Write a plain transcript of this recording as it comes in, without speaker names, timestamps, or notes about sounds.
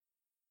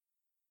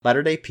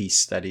Latter-day Peace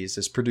Studies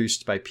is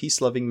produced by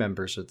peace-loving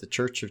members of The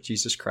Church of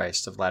Jesus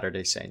Christ of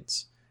Latter-day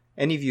Saints.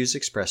 Any views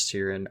expressed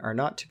herein are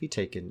not to be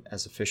taken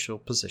as official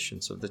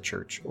positions of the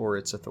Church or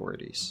its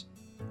authorities.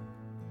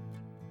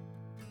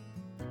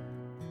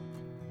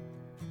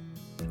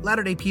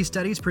 Latter-day Peace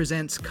Studies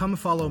presents Come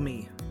Follow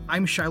Me.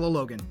 I'm Shiloh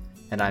Logan.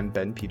 And I'm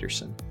Ben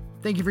Peterson.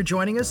 Thank you for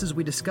joining us as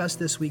we discuss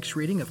this week's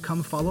reading of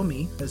Come Follow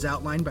Me, as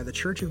outlined by The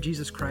Church of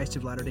Jesus Christ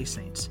of Latter-day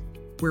Saints.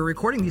 We're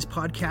recording these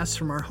podcasts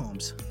from our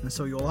homes, and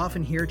so you'll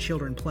often hear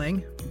children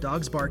playing,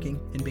 dogs barking,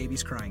 and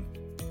babies crying.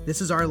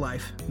 This is our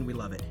life, and we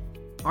love it.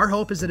 Our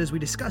hope is that as we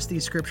discuss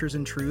these scriptures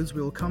and truths,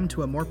 we will come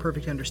to a more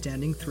perfect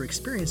understanding through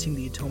experiencing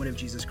the atonement of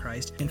Jesus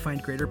Christ and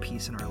find greater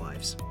peace in our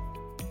lives.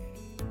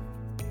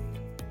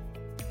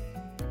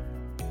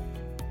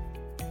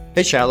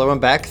 Hey Shiloh, I'm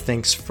back.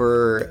 Thanks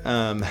for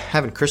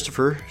having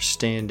Christopher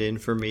stand in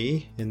for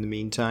me in the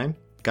meantime.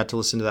 Got to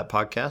listen to that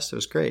podcast. It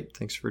was great.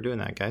 Thanks for doing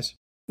that, guys.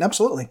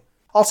 Absolutely.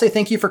 I'll say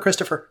thank you for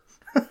Christopher.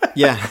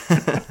 Yeah,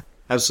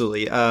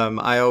 absolutely.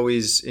 I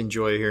always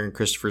enjoy hearing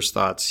Christopher's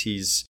thoughts.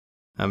 He's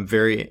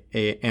very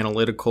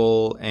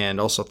analytical and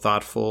also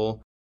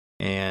thoughtful,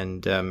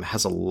 and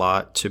has a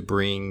lot to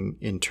bring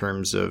in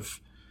terms of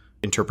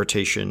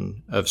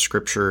interpretation of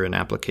Scripture and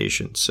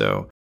application.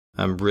 So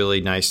really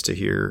nice to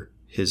hear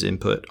his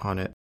input on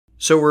it.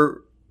 So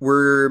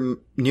we're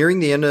nearing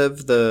the end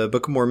of the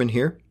Book of Mormon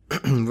here.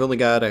 We've only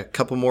got a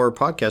couple more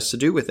podcasts to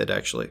do with it,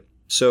 actually.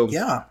 So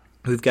yeah.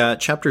 We've got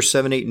chapters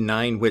 7, 8, and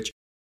 9, which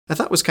I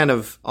thought was kind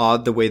of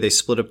odd the way they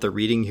split up the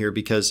reading here,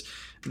 because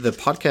the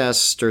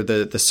podcast or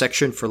the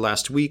section for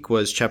last week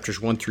was chapters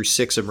 1 through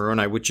 6 of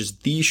Moroni, which is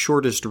the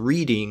shortest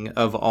reading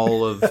of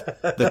all of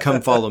the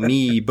Come Follow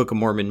Me Book of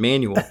Mormon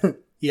manual.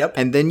 Yep.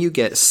 And then you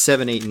get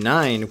 7, 8, and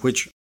 9,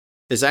 which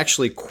is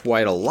actually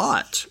quite a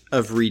lot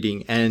of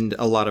reading and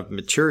a lot of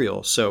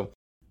material. So,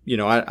 you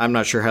know, I'm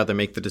not sure how they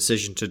make the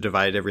decision to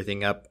divide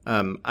everything up.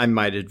 I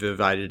might have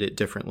divided it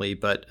differently,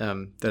 but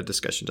that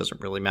discussion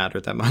doesn't really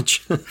matter that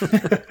much.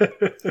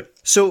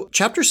 So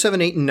chapter 7,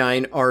 8, and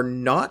 9 are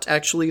not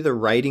actually the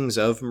writings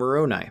of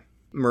Moroni.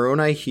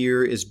 Moroni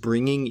here is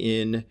bringing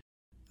in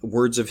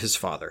words of his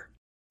father.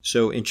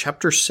 So in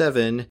chapter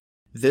 7,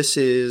 this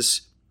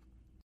is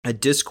a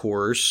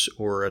discourse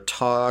or a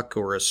talk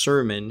or a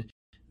sermon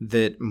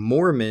that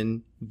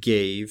Mormon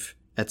gave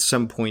at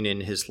some point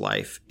in his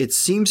life. It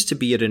seems to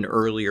be at an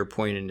earlier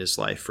point in his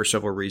life for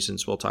several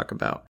reasons we'll talk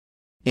about.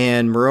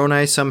 And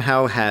Moroni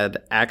somehow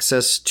had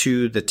access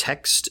to the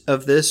text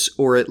of this,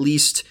 or at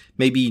least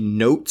maybe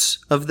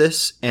notes of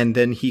this, and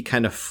then he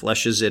kind of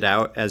fleshes it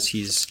out as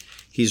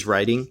he's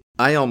writing.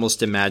 I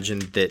almost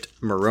imagined that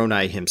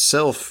Moroni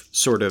himself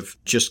sort of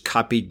just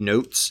copied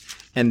notes,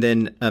 and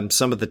then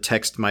some of the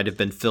text might have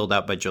been filled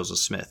out by Joseph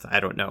Smith. I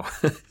don't know.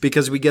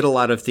 Because we get a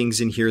lot of things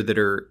in here that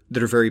are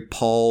very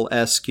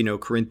Paul-esque, you know,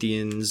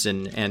 Corinthians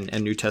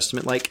and New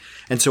Testament-like.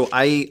 And so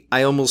I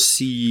almost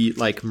see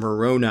like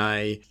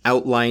Moroni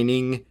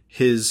outlining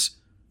his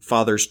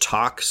father's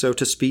talk, so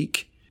to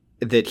speak,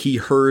 that he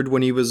heard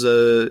when he was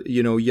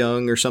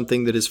young or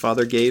something that his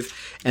father gave.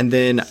 And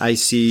then I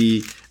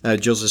see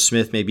Joseph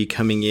Smith maybe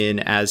coming in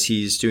as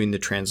he's doing the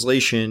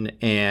translation,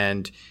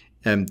 and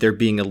there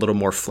being a little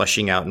more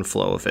fleshing out and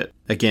flow of it.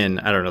 Again,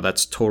 I don't know,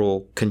 that's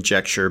total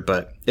conjecture,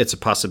 but it's a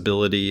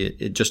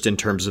possibility just in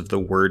terms of the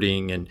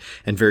wording and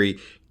very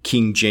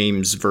King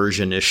James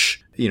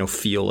Version-ish,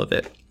 feel of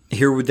it.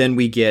 Here then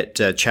we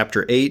get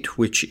chapter 8,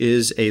 which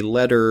is a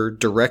letter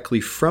directly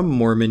from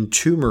Mormon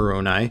to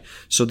Moroni.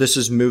 So this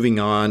is moving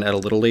on at a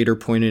little later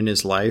point in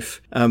his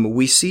life.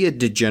 We see a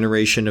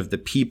degeneration of the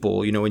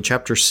people. In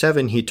chapter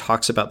 7, he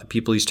talks about the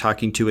people he's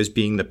talking to as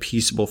being the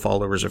peaceable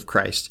followers of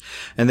Christ.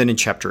 And then in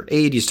chapter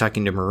 8, he's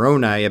talking to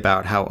Moroni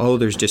about how,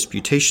 there's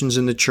disputations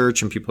in the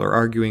church and people are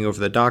arguing over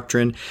the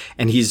doctrine.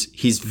 And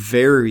he's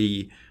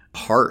very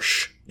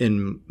harsh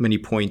in many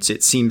points,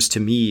 it seems to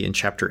me, in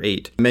chapter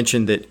 8. I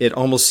mentioned that it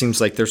almost seems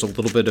like there's a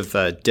little bit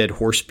of dead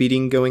horse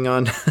beating going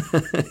on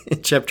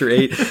in chapter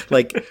 8.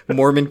 Like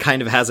Mormon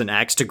kind of has an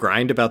axe to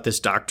grind about this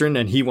doctrine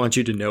and he wants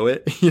you to know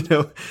it.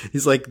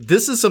 He's like,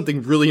 this is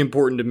something really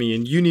important to me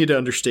and you need to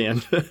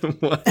understand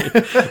why.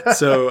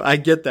 So I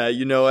get that.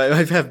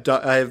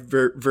 I have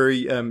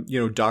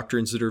very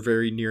doctrines that are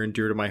very near and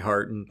dear to my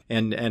heart,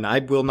 and I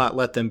will not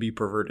let them be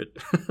perverted.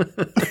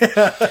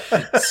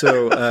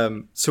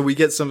 So we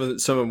get some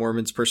of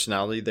Mormon's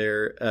personality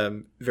there,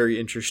 very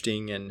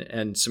interesting,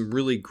 and some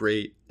really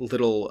great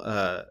little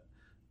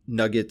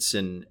nuggets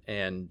and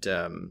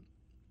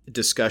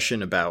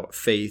discussion about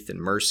faith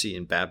and mercy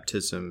and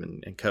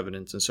baptism and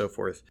covenants and so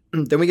forth.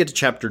 Then we get to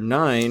chapter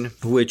 9,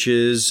 which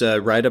is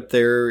right up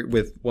there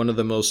with one of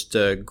the most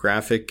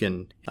graphic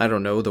and, I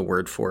don't know the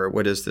word for it,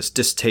 what is this,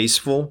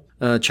 distasteful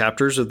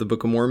chapters of the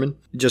Book of Mormon,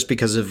 just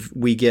because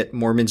we get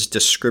Mormon's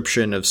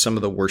description of some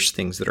of the worst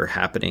things that are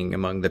happening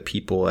among the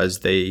people as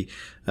they,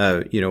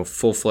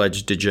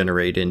 full-fledged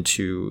degenerate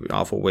into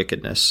awful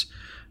wickedness.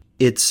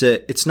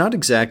 It's not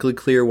exactly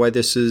clear why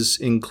this is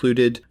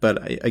included,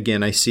 but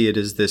I see it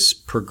as this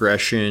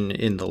progression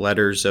in the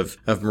letters of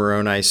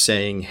Moroni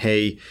saying,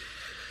 hey,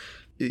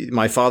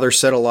 my father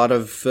said a lot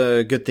of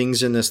good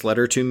things in this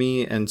letter to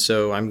me, and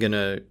so I'm going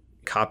to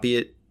copy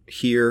it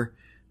here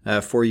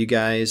for you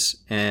guys,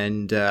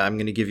 and I'm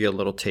going to give you a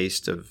little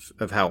taste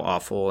of how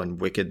awful and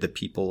wicked the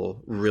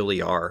people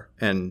really are,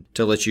 and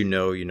to let you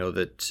know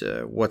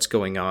that what's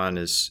going on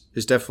is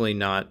definitely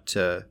not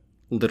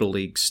Little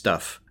League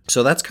stuff.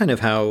 So that's kind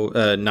of how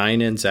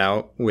 9 ends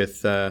out,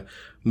 with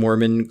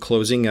Mormon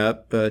closing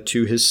up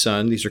to his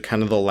son. These are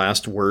kind of the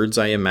last words,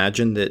 I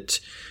imagine, that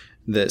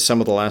some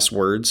of the last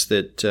words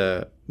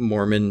that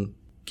Mormon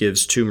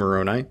gives to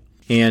Moroni.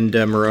 And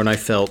Moroni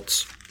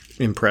felt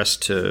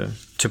impressed to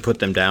put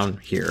them down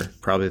here.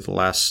 Probably the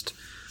last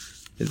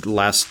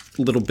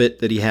little bit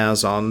that he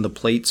has on the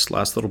plates,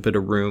 last little bit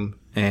of room.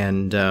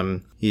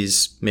 And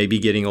he's maybe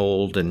getting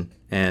old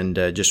and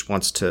just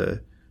wants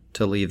to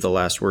leave the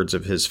last words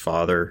of his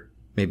father,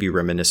 maybe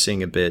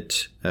reminiscing a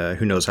bit.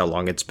 Who knows how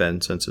long it's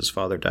been since his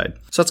father died.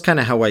 So that's kind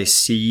of how I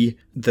see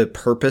the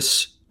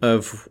purpose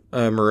of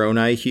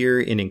Moroni here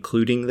in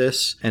including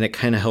this. And it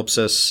kind of helps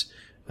us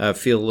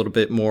feel a little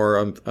bit more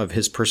of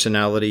his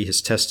personality,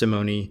 his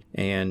testimony,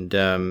 and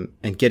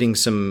getting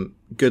some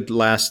good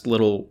last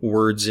little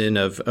words in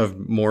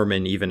of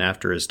Mormon even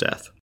after his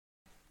death.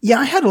 Yeah,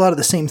 I had a lot of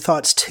the same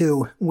thoughts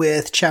too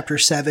with chapter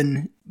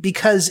 7,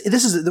 because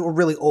this is a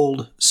really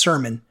old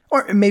sermon.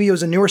 Or maybe it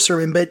was a newer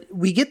sermon, but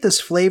we get this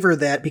flavor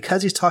that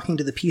because he's talking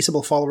to the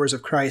peaceable followers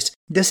of Christ,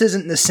 this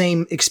isn't the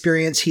same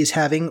experience he's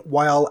having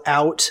while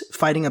out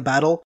fighting a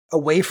battle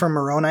away from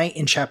Moroni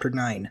in chapter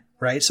 9,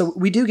 right? So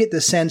we do get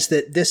the sense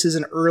that this is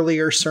an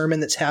earlier sermon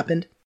that's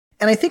happened.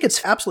 And I think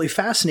it's absolutely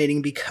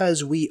fascinating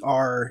because we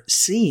are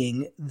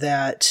seeing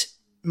that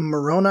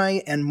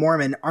Moroni and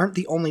Mormon aren't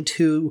the only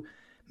two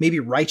maybe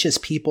righteous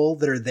people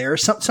that are there.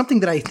 Something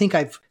that I think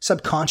I've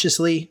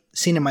subconsciously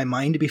seen in my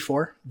mind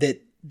before,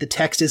 that the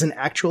text isn't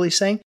actually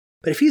saying.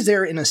 But if he's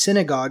there in a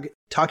synagogue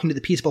talking to the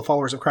peaceable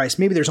followers of Christ,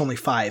 maybe there's only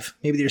 5,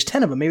 maybe there's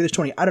 10 of them, maybe there's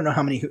 20. I don't know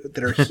how many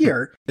that are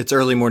here. It's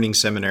early morning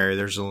seminary.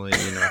 There's only,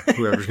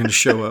 whoever's going to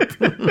show up.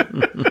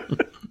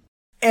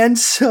 And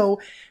so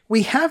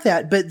we have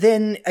that. But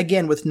then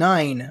again, with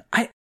 9,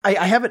 I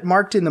have it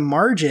marked in the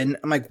margin.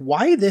 I'm like,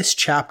 why this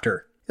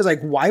chapter? It's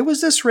like, why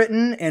was this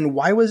written and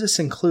why was this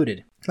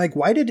included? Like,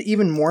 why did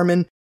even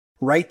Mormon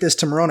write this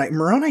to Moroni?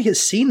 Moroni has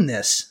seen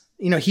this.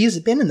 He's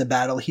been in the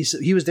battle.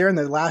 He was there in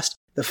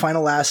the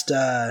final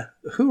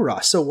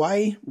hoorah. So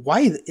why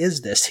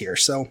is this here?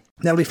 So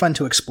that'll be fun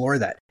to explore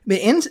that. But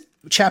in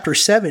chapter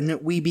 7,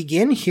 we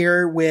begin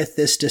here with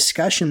this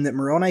discussion that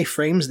Moroni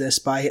frames this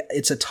by,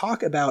 it's a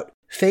talk about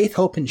faith,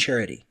 hope, and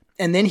charity.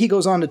 And then he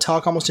goes on to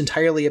talk almost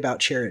entirely about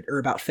charity, or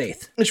about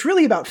faith. It's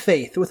really about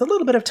faith, with a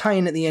little bit of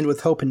tie-in at the end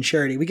with hope and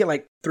charity. We get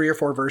like 3 or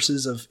 4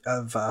 verses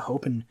of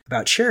hope and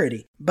about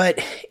charity.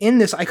 But in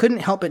this, I couldn't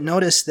help but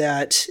notice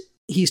that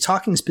he's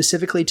talking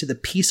specifically to the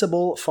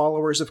peaceable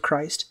followers of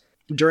Christ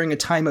during a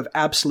time of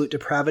absolute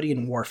depravity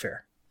and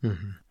warfare.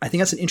 Mm-hmm. I think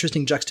that's an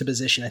interesting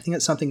juxtaposition. I think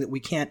that's something that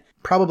we can't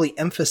probably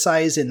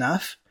emphasize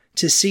enough,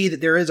 to see that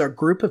there is a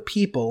group of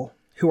people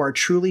who are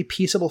truly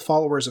peaceable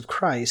followers of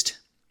Christ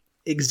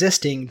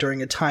existing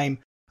during a time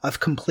of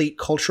complete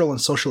cultural and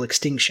social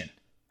extinction.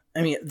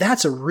 I mean,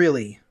 that's a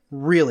really,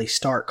 really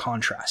stark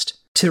contrast.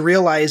 To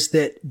realize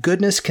that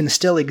goodness can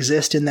still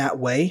exist in that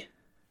way,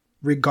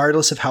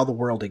 regardless of how the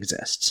world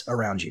exists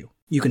around you.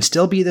 You can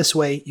still be this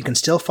way. You can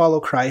still follow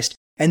Christ.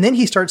 And then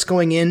he starts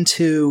going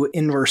into,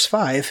 in verse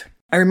 5,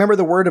 I remember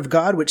the word of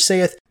God, which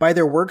saith, by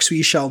their works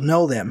we shall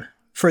know them.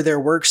 For their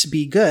works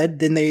be good,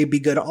 then they be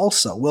good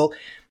also. Well,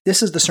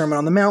 this is the Sermon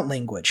on the Mount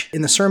language.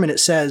 In the sermon it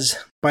says,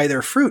 by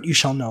their fruit you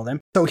shall know them.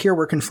 So here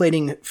we're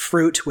conflating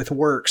fruit with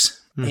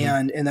works.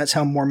 Mm-hmm. And that's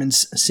how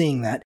Mormon's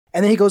seeing that.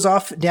 And then he goes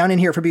off down in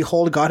here, for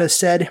behold, God has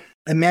said,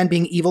 a man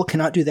being evil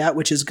cannot do that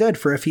which is good,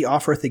 for if he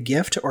offereth a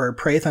gift or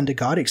prayeth unto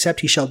God,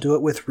 except he shall do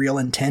it with real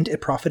intent,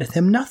 it profiteth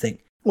him nothing.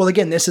 Well,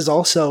 again, this is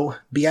also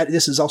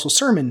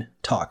sermon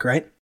talk,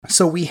 right?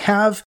 So we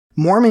have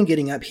Mormon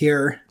getting up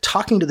here,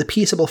 talking to the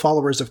peaceable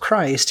followers of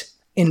Christ,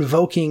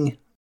 invoking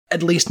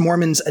at least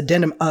Mormon's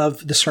addendum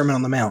of the Sermon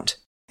on the Mount.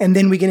 And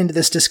then we get into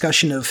this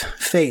discussion of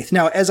faith.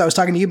 Now, as I was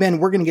talking to you, Ben,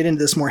 we're going to get into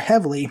this more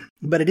heavily,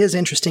 but it is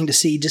interesting to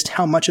see just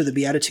how much of the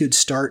Beatitudes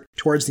start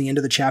towards the end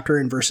of the chapter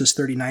in verses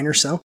 39 or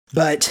so.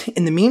 But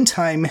in the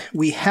meantime,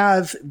 we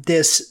have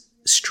this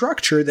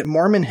structure that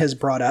Mormon has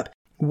brought up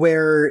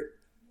where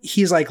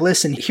he's like,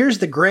 listen, here's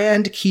the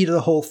grand key to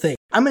the whole thing.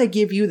 I'm going to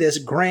give you this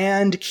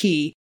grand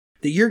key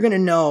that you're going to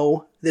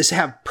know this,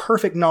 have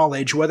perfect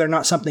knowledge whether or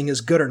not something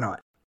is good or not.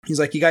 He's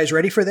like, you guys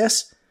ready for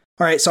this?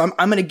 All right, so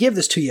I'm going to give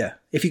this to you.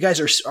 If you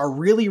guys are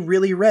really,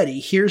 really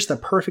ready, here's the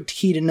perfect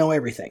key to know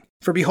everything.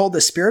 For behold,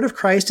 the Spirit of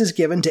Christ is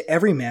given to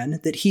every man,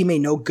 that he may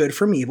know good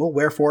from evil.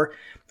 Wherefore,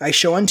 I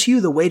show unto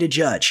you the way to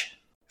judge.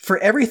 For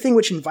everything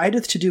which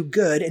inviteth to do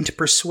good and to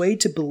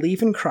persuade to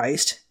believe in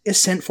Christ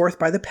is sent forth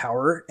by the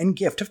power and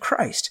gift of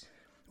Christ.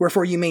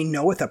 Wherefore you may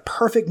know with a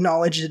perfect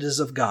knowledge it is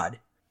of God.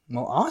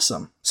 Well,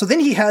 awesome. So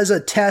then he has a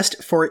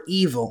test for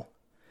evil.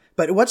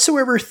 But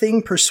whatsoever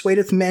thing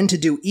persuadeth men to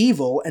do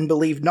evil, and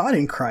believe not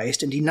in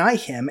Christ, and deny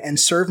him, and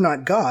serve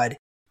not God,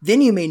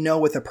 then you may know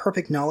with a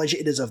perfect knowledge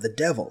it is of the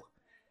devil.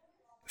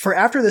 For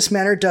after this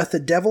manner doth the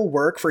devil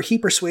work, for he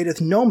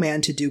persuadeth no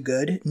man to do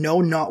good, no,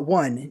 not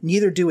one.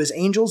 Neither do his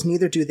angels,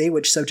 neither do they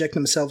which subject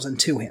themselves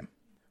unto him.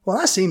 Well,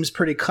 that seems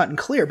pretty cut and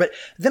clear. But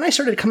then I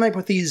started coming up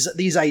with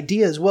these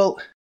ideas. Well,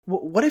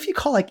 what if you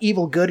call like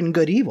evil good and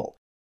good evil?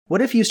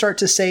 What if you start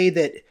to say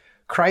that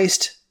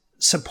Christ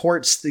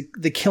supports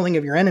the killing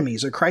of your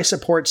enemies, or Christ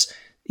supports,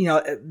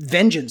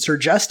 vengeance or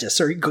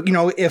justice? Or,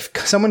 if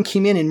someone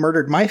came in and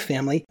murdered my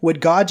family,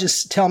 would God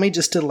just tell me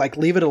just to like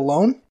leave it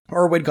alone?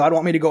 Or would God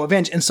want me to go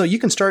avenge? And so you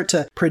can start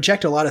to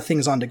project a lot of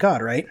things onto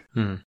God, right?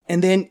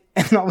 And then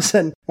all of a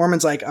sudden,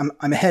 Mormon's like,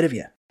 I'm ahead of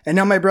you. And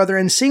now, my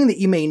brethren, seeing that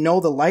ye may know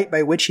the light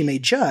by which ye may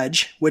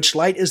judge, which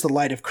light is the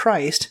light of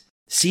Christ,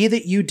 see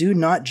that you do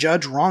not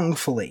judge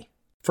wrongfully.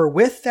 For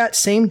with that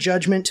same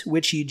judgment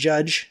which ye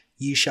judge,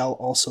 ye shall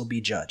also be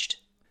judged.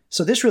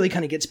 So this really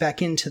kind of gets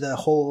back into the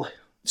whole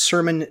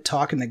sermon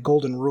talk and the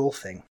golden rule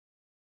thing.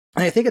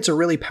 And I think it's a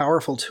really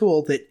powerful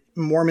tool that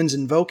Mormon's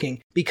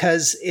invoking,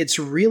 because it's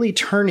really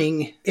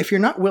turning, if you're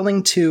not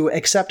willing to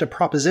accept a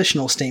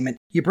propositional statement,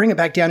 you bring it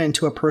back down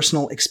into a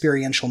personal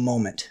experiential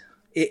moment.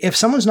 If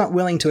someone's not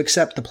willing to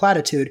accept the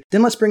platitude,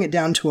 then let's bring it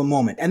down to a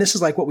moment. And this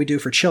is like what we do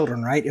for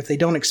children, right? If they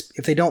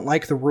don't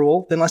like the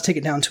rule, then let's take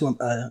it down to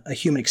a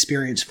human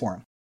experience for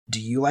them.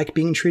 Do you like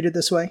being treated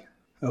this way?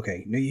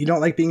 Okay. No, you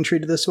don't like being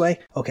treated this way?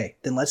 Okay.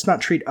 Then let's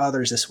not treat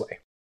others this way.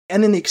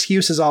 And then the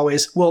excuse is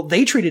always, well,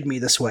 they treated me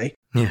this way.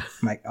 Yeah.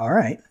 I'm like, all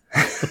right.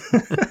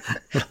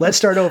 Let's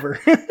start over.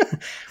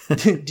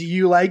 Do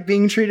you like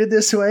being treated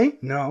this way?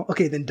 No.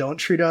 Okay, then don't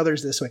treat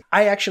others this way.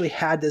 I actually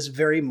had this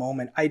very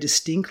moment. I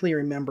distinctly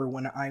remember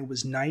when I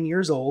was 9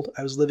 years old.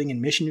 I was living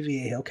in Mission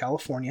Viejo,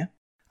 California.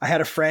 I had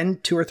a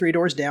friend 2 or 3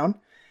 doors down,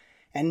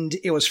 and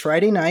it was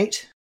Friday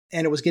night,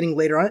 and it was getting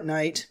later on at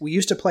night. We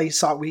used to play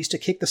soccer. We used to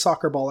kick the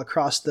soccer ball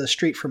across the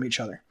street from each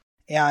other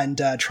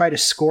and try to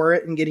score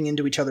it and getting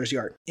into each other's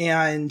yard.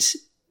 And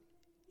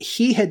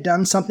he had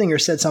done something or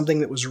said something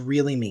that was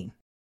really mean.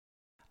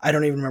 I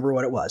don't even remember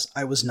what it was.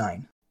 I was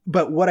 9.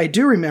 But what I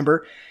do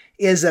remember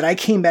is that I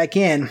came back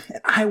in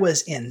and I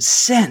was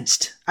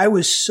incensed. I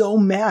was so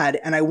mad,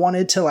 and I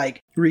wanted to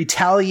like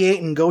retaliate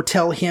and go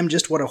tell him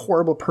just what a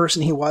horrible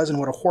person he was and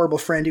what a horrible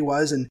friend he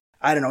was, and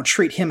I don't know,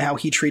 treat him how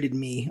he treated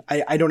me.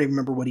 I don't even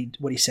remember what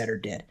he said or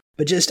did.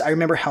 But just I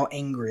remember how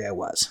angry I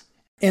was.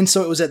 And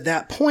so it was at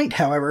that point,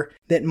 however,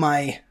 that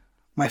my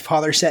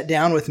father sat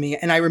down with me,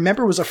 and I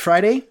remember it was a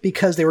Friday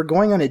because they were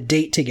going on a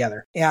date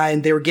together,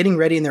 and they were getting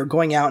ready and they were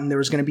going out, and there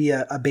was going to be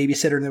a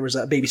babysitter, and there was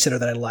a babysitter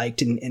that I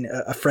liked and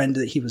a friend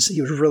that he was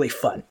really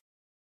fun.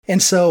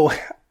 And so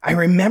I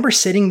remember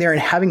sitting there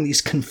and having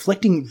these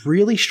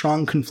really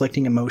strong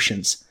conflicting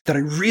emotions that I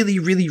really,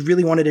 really,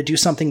 really wanted to do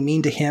something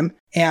mean to him.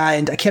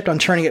 And I kept on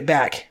turning it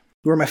back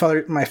where my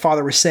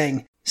father was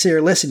saying,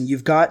 Sarah, listen,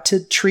 you've got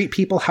to treat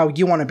people how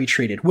you want to be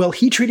treated. Well,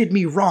 he treated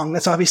me wrong.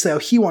 That's obviously how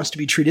he wants to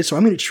be treated, so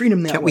I'm going to treat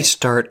him that way. Can't we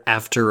start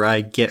after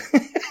I get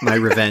my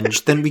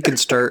revenge? Then we can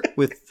start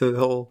with the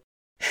whole...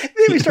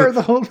 Then we start with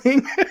the whole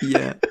thing.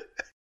 Yeah.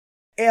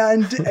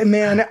 And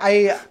man,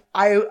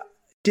 I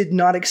did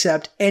not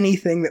accept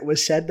anything that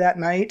was said that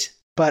night,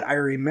 but I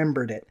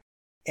remembered it.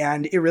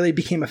 And it really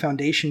became a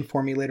foundation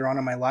for me later on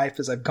in my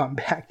life as I've gone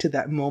back to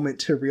that moment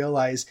to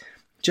realize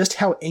just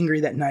how angry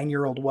that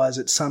 9-year-old was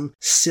at some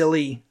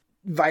silly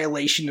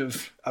violation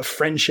of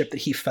friendship that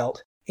he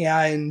felt,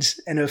 and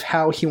of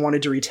how he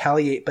wanted to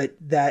retaliate, but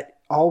that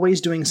always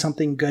doing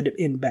something good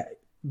in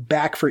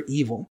back for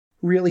evil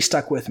really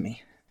stuck with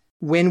me.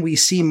 When we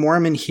see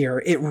Mormon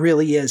here, it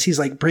really is. He's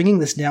like bringing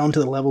this down to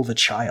the level of a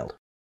child.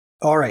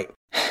 All right,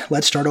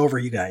 let's start over,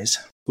 you guys.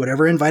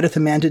 Whatever inviteth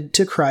a man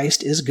to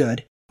Christ is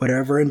good.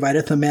 Whatever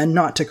inviteth a man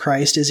not to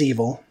Christ is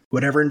evil.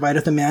 Whatever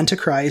inviteth a man to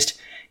Christ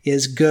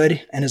is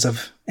good and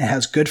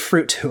has good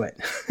fruit to it.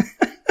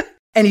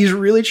 And he's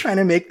really trying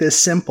to make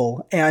this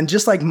simple. And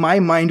just like my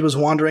mind was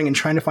wandering and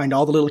trying to find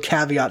all the little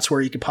caveats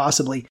where you could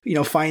possibly,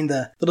 find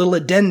the little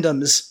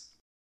addendums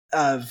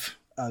of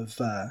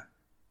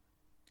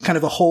kind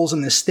of the holes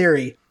in this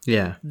theory.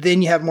 Yeah.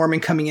 Then you have Mormon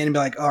coming in and be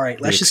like, all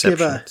right, let's just give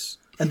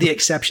the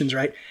exceptions,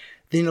 right?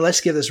 Then let's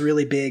give this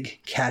really big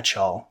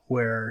catch-all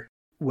where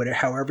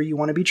however you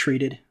want to be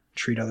treated,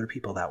 treat other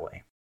people that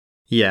way.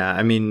 Yeah,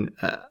 I mean,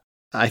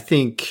 I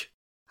think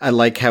I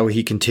like how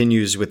he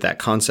continues with that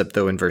concept,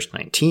 though, in verse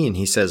 19.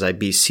 He says, I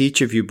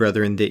beseech of you,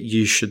 brethren, that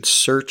you should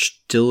search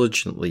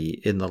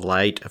diligently in the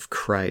light of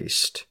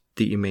Christ,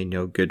 that you may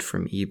know good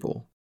from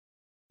evil.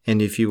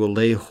 And if you will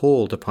lay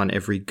hold upon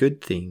every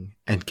good thing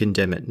and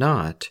condemn it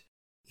not,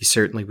 you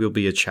certainly will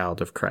be a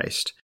child of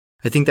Christ.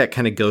 I think that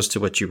kind of goes to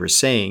what you were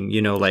saying,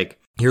 like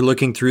you're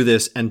looking through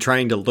this and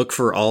trying to look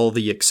for all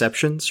the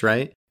exceptions,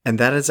 right? And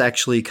that is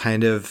actually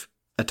kind of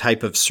a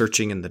type of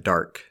searching in the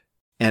dark.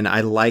 And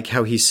I like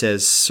how he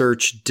says,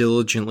 search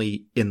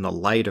diligently in the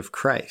light of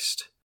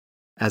Christ,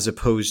 as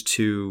opposed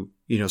to,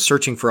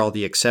 searching for all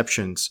the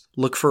exceptions.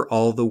 Look for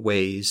all the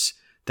ways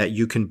that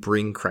you can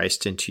bring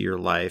Christ into your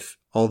life,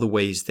 all the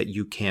ways that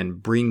you can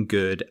bring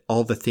good,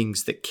 all the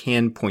things that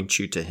can point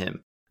you to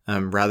him,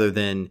 rather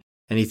than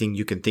anything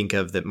you can think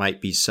of that might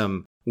be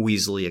some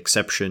Weasley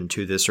exception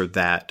to this or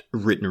that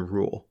written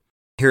rule.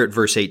 Here at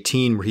verse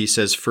 18, where he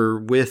says, "For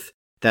with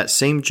that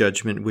same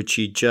judgment which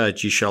ye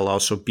judge, ye shall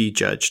also be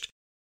judged."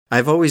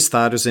 I've always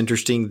thought it was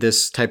interesting,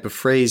 this type of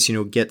phrase,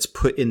 gets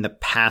put in the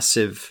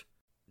passive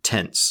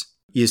tense.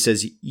 It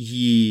says,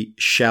 ye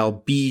shall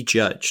be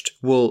judged.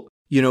 Well,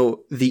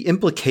 the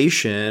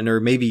implication, or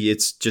maybe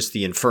it's just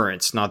the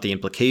inference, not the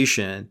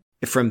implication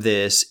from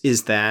this,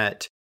 is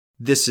that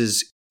this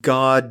is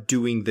God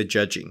doing the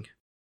judging.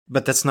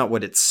 But that's not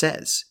what it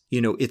says.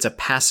 It's a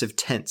passive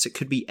tense. It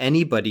could be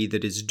anybody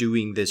that is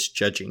doing this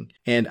judging.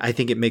 And I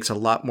think it makes a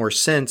lot more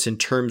sense in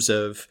terms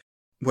of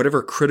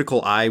whatever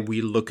critical eye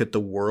we look at the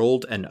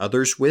world and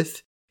others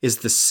with is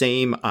the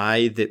same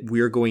eye that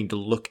we're going to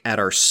look at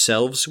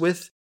ourselves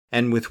with,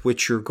 and with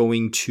which you're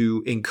going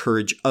to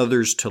encourage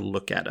others to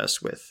look at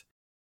us with.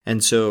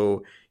 And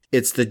so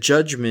it's the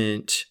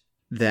judgment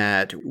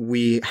that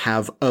we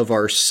have of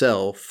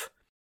ourselves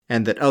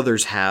and that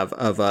others have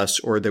of us,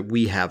 or that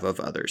we have of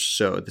others.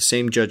 So the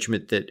same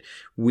judgment that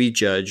we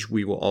judge,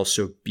 we will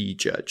also be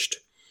judged.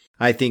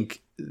 I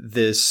think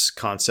this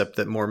concept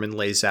that Mormon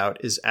lays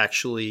out is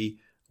actually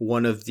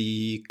one of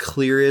the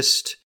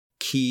clearest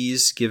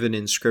keys given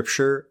in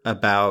Scripture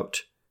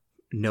about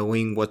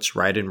knowing what's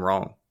right and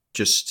wrong.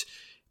 Just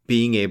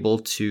being able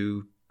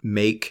to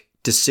make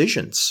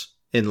decisions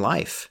in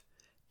life.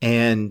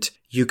 And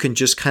you can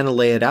just kind of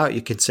lay it out.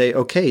 You can say,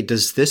 okay,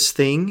 is this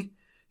thing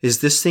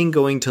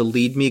going to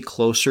lead me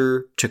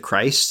closer to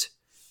Christ,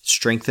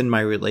 strengthen my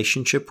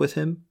relationship with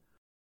him?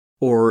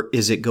 Or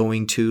is it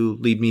going to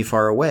lead me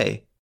far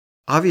away?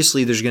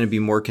 Obviously, there's going to be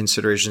more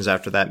considerations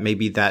after that.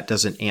 Maybe that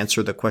doesn't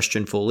answer the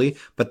question fully,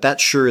 but that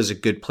sure is a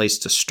good place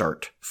to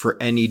start for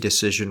any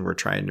decision we're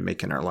trying to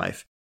make in our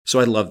life. So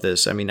I love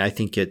this. I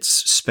think it's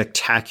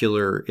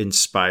spectacular,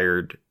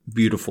 inspired,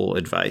 beautiful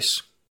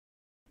advice.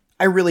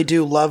 I really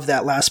do love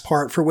that last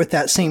part. For with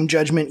that same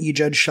judgment ye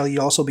judge shall ye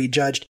also be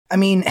judged.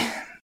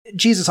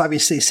 Jesus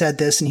obviously said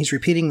this and he's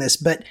repeating this,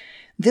 but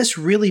this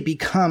really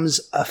becomes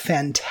a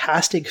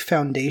fantastic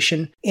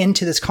foundation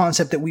into this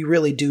concept that we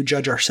really do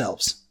judge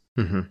ourselves.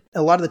 Mm-hmm.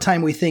 A lot of the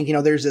time we think,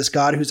 there's this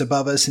God who's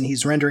above us and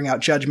he's rendering out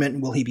judgment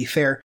and will he be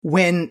fair?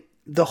 When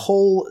the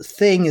whole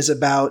thing is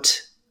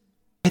about,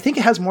 I think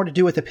it has more to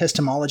do with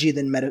epistemology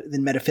than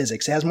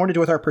metaphysics. It has more to do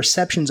with our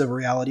perceptions of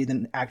reality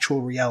than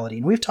actual reality.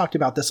 And we've talked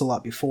about this a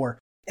lot before.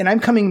 And I'm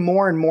coming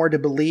more and more to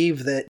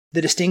believe that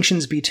the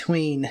distinctions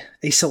between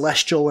a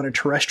celestial and a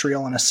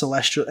terrestrial and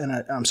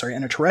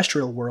a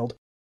terrestrial world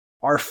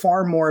are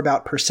far more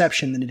about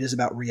perception than it is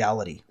about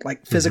reality,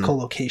 like physical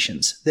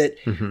locations. That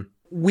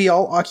we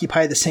all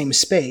occupy the same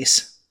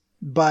space,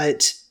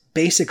 but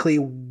basically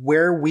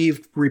where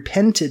we've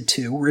repented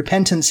to,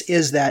 repentance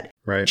is that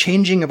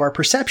changing of our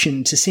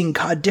perception to seeing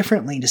God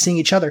differently, to seeing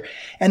each other.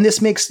 And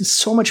this makes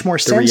so much more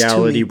sense to me. The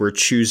reality we're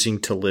choosing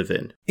to live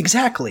in.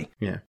 Exactly.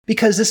 Yeah.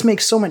 Because this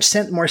makes so much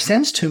more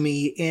sense to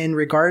me in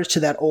regards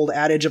to that old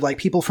adage of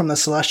people from the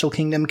celestial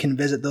kingdom can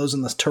visit those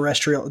in the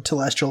terrestrial,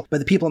 but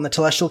the people in the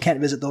telestial can't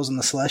visit those in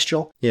the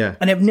celestial. Yeah.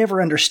 And I've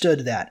never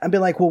understood that. I'd be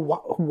like,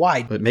 well,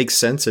 why? It makes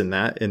sense in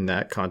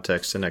that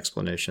context and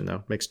explanation,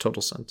 though. Makes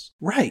total sense.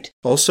 Right.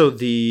 Also,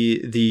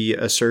 the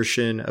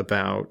assertion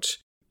about,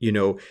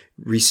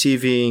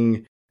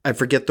 receiving, I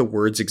forget the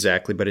words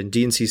exactly, but in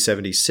D&C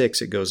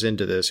 76, it goes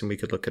into this and we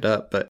could look it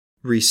up, but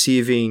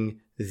receiving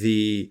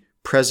the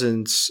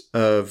presence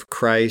of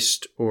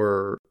Christ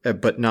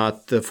but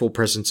not the full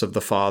presence of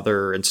the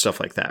Father and stuff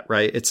like that,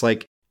 right? It's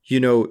like,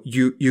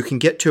 you can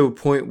get to a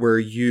point where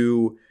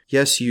you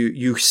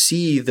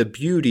see the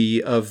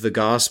beauty of the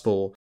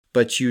gospel,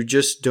 but you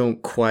just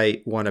don't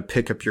quite want to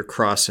pick up your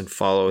cross and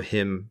follow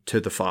him to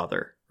the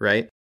Father,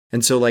 right?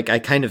 And so I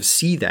kind of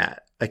see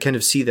that.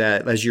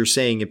 As you're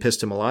saying,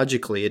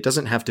 epistemologically, it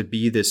doesn't have to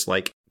be this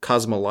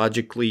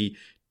cosmologically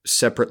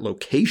separate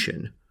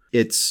location.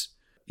 It's,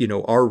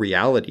 our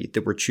reality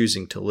that we're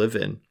choosing to live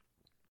in.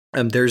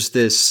 There's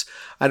this,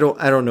 I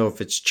don't know if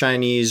it's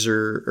Chinese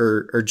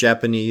or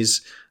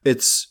Japanese.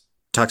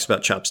 Talks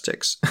about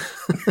chopsticks.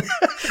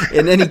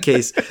 In any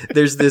case,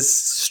 there's this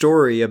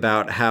story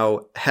about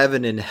how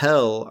heaven and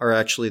hell are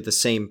actually the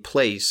same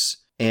place.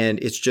 And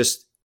it's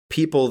just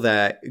people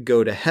that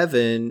go to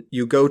heaven,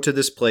 you go to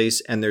this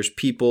place and there's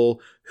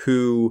people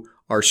who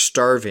are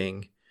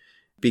starving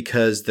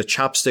because the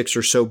chopsticks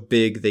are so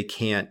big they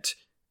can't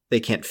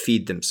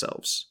feed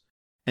themselves.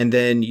 And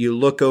then you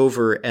look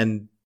over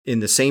and in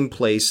the same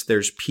place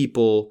there's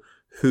people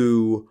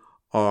who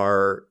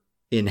are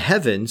in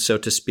heaven, so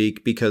to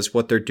speak, because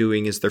what they're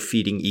doing is they're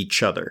feeding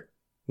each other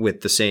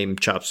with the same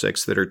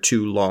chopsticks that are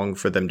too long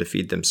for them to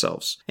feed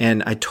themselves.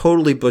 And I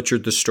totally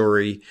butchered the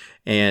story,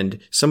 and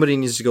somebody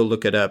needs to go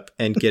look it up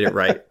and get it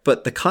right.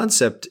 But the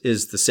concept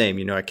is the same.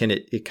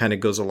 It kind of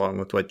goes along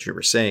with what you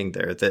were saying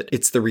there, that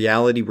it's the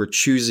reality we're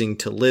choosing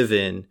to live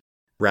in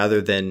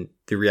rather than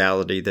the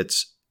reality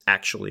that's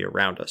actually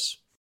around us.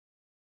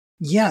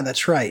 Yeah,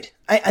 that's right.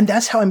 And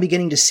that's how I'm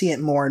beginning to see it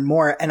more and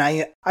more. And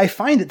I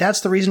find that that's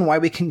the reason why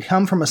we can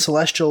come from a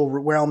celestial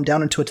realm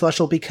down into a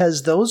telestial,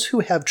 because those who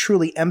have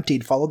truly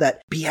emptied follow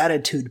that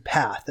beatitude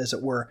path, as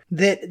it were,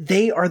 that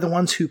they are the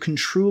ones who can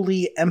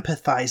truly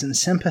empathize and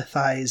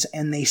sympathize.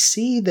 And they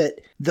see that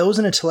those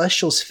in a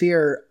telestial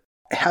sphere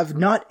have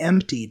not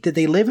emptied, that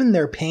they live in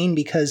their pain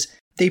because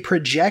they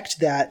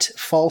project that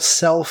false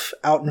self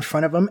out in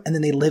front of them, and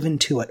then they live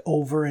into it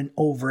over and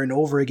over and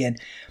over again.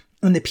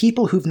 And the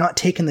people who've not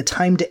taken the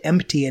time to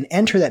empty and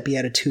enter that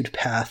beatitude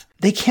path,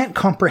 they can't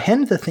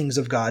comprehend the things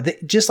of God.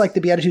 Just like the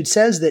beatitude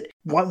says that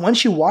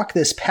once you walk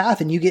this path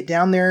and you get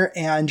down there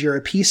and you're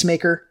a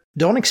peacemaker,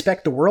 don't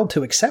expect the world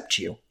to accept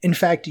you. In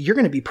fact, you're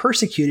going to be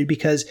persecuted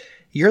because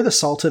you're the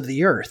salt of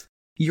the earth.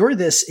 You're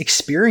this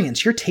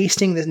experience. You're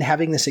tasting this and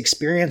having this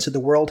experience that the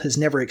world has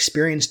never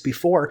experienced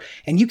before,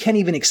 and you can't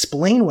even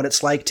explain what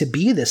it's like to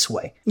be this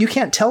way. You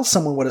can't tell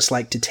someone what it's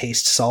like to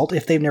taste salt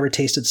if they've never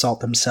tasted salt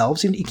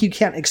themselves. You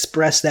can't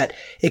express that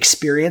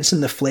experience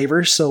and the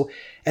flavors so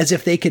as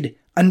if they could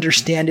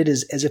understand it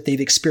as if they've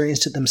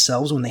experienced it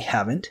themselves when they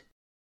haven't.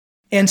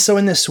 And so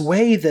in this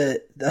way,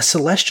 a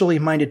celestially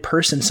minded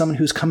person, someone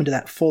who's come into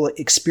that full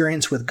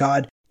experience with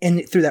God,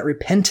 and through that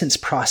repentance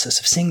process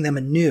of seeing them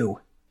anew,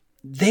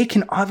 they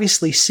can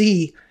obviously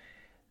see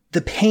the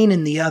pain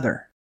in the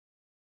other.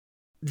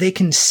 They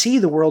can see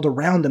the world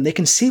around them. They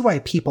can see why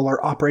people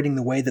are operating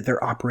the way that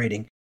they're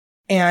operating.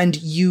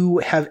 And you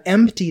have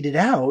emptied it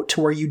out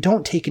to where you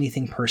don't take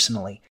anything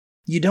personally.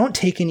 You don't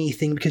take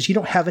anything because you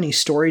don't have any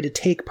story to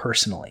take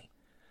personally.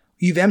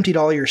 You've emptied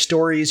all your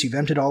stories. You've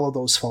emptied all of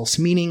those false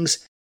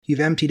meanings.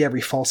 You've emptied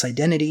every false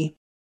identity.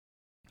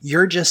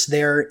 You're just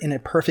there in a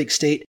perfect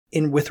state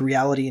with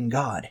reality in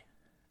God.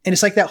 And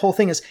it's like that whole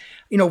thing is,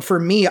 for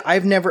me,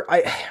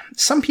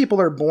 some people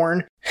are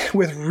born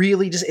with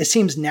really just, it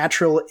seems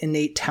natural,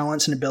 innate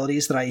talents and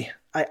abilities that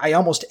I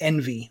almost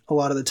envy a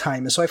lot of the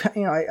time. And so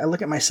I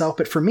look at myself,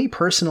 but for me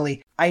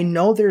personally, I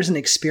know there's an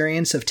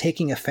experience of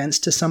taking offense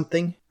to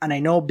something. And I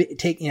know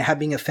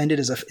being offended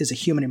is a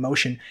human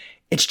emotion.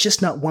 It's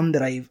just not one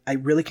that I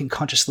really can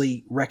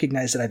consciously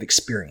recognize that I've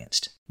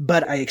experienced.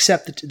 But I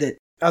accept that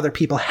other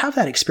people have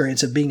that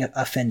experience of being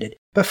offended.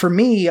 But for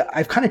me,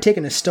 I've kind of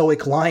taken a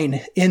stoic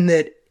line in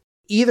that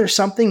either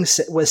something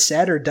was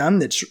said or done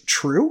that's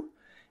true,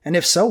 and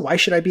if so, why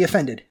should I be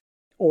offended?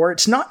 Or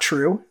it's not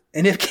true,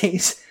 and if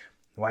case,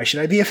 why should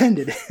I be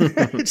offended?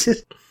 It's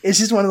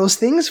just one of those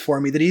things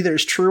for me that either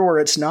is true or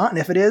it's not, and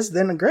if it is,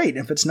 then great.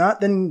 If it's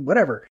not, then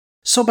whatever.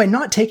 So by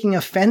not taking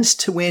offense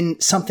to when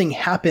something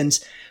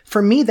happens,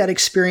 for me, that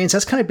experience,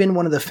 that's kind of been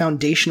one of the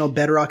foundational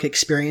bedrock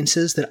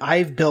experiences that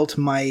I've built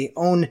my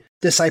own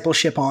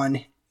discipleship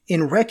on,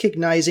 in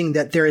recognizing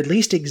that there at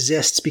least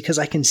exists, because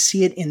I can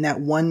see it in that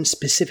one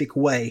specific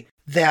way,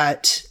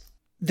 that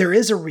there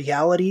is a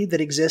reality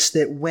that exists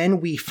that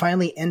when we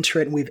finally enter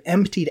it and we've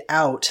emptied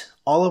out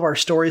all of our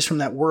stories from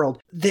that world,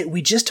 that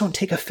we just don't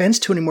take offense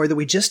to anymore, that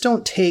we're just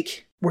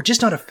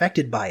not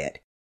affected by it.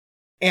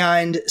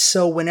 And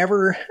so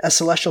whenever a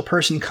celestial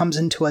person comes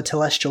into a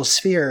telestial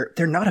sphere,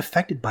 they're not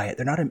affected by it.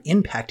 They're not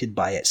impacted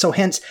by it. So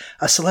hence,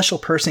 a celestial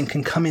person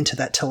can come into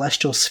that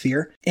telestial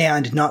sphere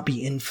and not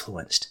be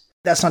influenced.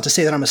 That's not to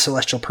say that I'm a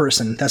celestial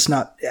person. That's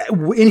not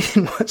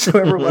anything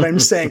whatsoever what I'm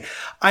saying.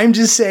 I'm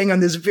just saying on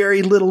this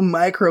very little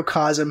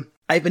microcosm,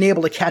 I've been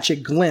able to catch a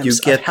glimpse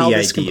of how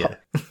this idea.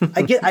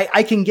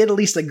 I can get at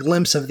least a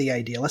glimpse of the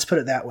idea. Let's put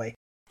it that way.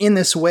 In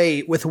this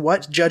way, with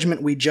what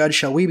judgment we judge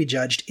shall we be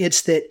judged,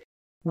 it's that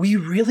we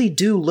really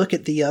do look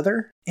at the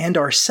other and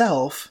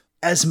ourself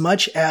as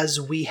much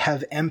as we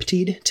have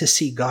emptied to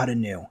see God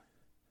anew.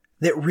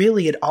 That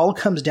really it all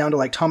comes down to,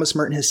 like Thomas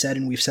Merton has said,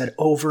 and we've said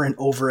over and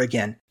over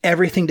again,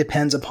 everything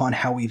depends upon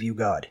how we view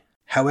God.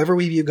 However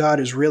we view God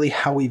is really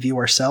how we view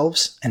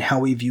ourselves and how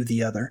we view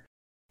the other.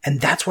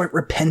 And that's why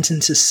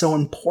repentance is so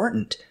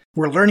important.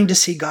 We're learning to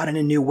see God in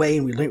a new way,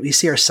 and we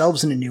see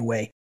ourselves in a new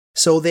way.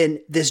 So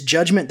then this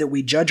judgment that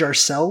we judge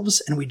ourselves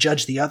and we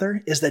judge the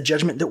other is that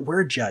judgment that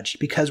we're judged,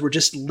 because we're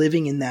just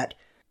living in that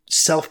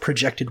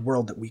self-projected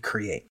world that we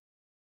create.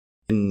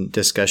 In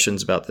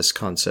discussions about this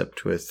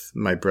concept with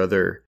my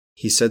brother,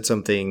 he said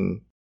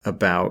something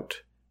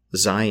about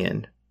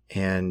Zion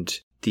and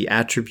the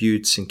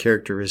attributes and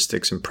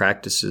characteristics and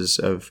practices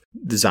of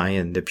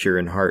Zion, the pure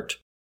in heart.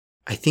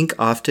 I think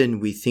often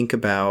we think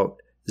about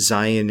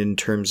Zion in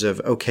terms of,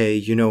 okay,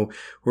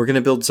 we're going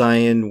to build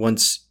Zion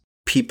once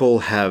people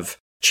have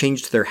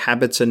changed their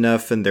habits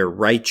enough and they're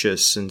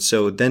righteous. And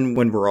so then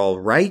when we're all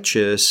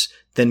righteous,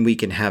 then we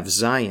can have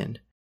Zion.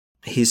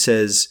 He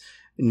says,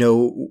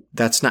 no,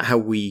 that's not how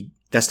we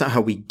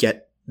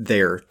get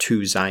there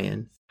to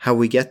Zion. How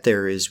we get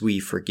there is we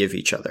forgive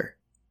each other.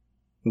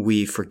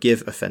 We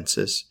forgive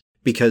offenses,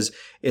 because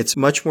it's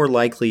much more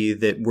likely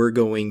that we're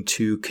going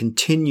to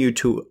continue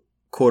to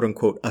quote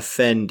unquote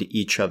offend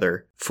each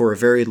other for a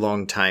very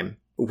long time,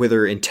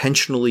 whether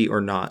intentionally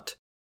or not.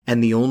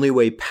 And the only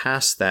way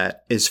past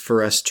that is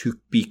for us to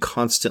be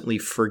constantly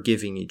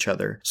forgiving each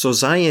other. So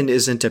Zion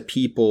isn't a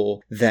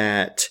people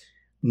that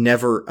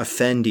never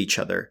offend each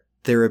other.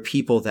 they're a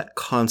people that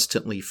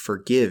constantly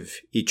forgive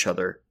each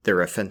other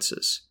their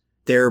offenses.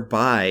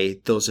 Thereby,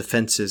 those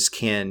offenses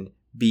can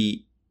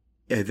be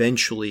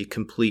eventually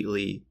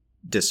completely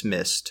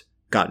dismissed,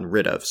 gotten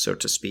rid of, so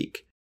to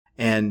speak.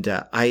 And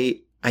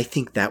I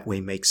think that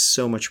way makes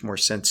so much more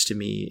sense to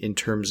me in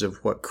terms of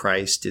what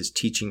Christ is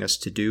teaching us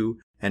to do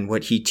and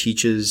what he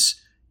teaches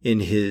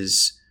in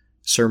his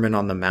Sermon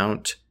on the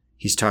Mount.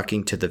 He's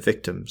talking to the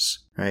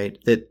victims, right?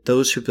 That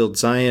those who build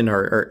Zion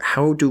are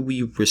how do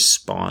we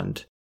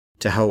respond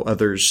to how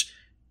others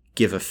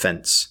give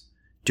offense?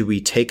 Do we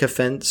take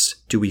offense?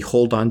 Do we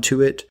hold on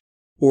to it?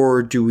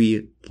 Or do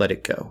we let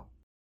it go?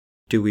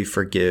 Do we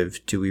forgive?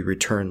 Do we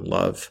return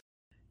love?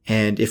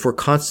 And if we're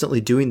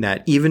constantly doing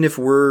that, even if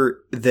we're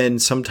then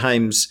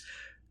sometimes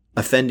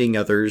offending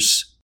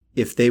others,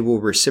 if they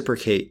will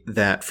reciprocate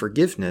that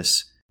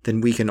forgiveness,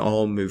 then we can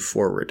all move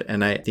forward.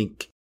 And I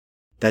think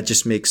that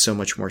just makes so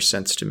much more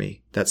sense to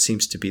me. That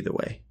seems to be the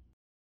way.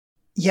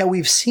 Yeah,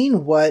 we've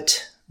seen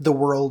what the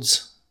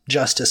world's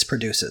justice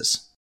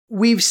produces.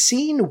 We've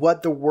seen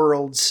what the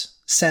world's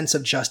sense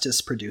of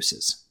justice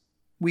produces.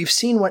 We've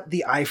seen what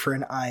the eye for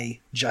an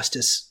eye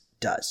justice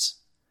does.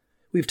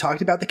 We've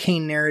talked about the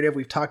Cain narrative.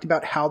 We've talked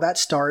about how that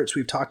starts.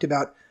 We've talked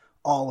about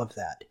all of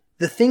that.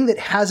 The thing that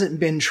hasn't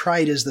been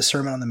tried is the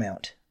Sermon on the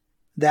Mount,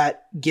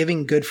 that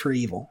giving good for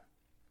evil.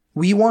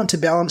 We want to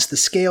balance the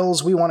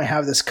scales. We want to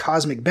have this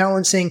cosmic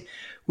balancing.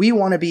 We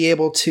want to be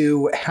able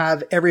to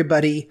have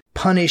everybody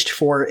punished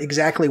for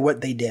exactly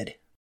what they did.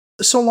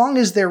 So long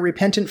as they're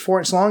repentant for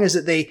it, so long as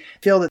that they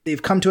feel that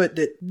they've come to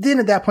it, then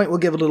at that point we'll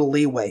give a little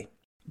leeway.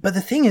 But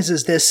the thing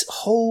is this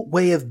whole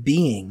way of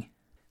being,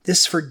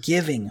 this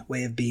forgiving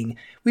way of being,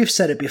 we've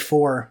said it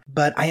before,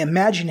 but I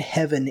imagine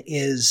heaven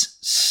is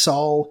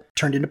Saul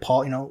turned into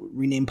Paul,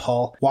 renamed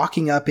Paul,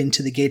 walking up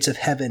into the gates of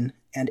heaven,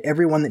 and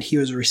everyone that he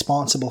was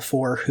responsible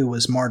for who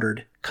was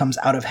martyred comes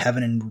out of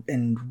heaven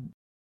and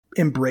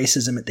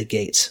embraces him at the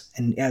gates.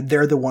 And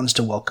they're the ones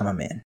to welcome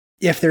him in.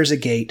 If there's a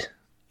gate,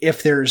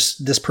 if there's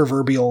this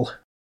proverbial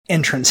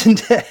entrance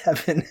into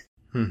heaven.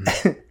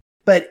 Mm-hmm.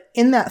 But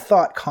in that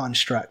thought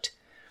construct,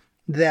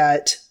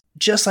 that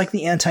just like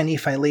the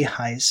anti-Nephi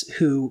Lehis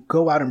who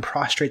go out and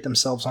prostrate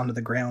themselves onto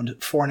the ground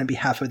for and on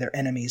behalf of their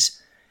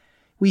enemies,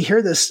 we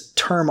hear this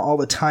term all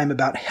the time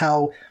about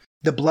how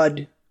the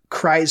blood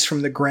cries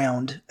from the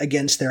ground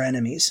against their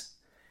enemies.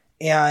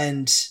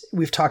 And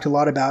we've talked a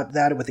lot about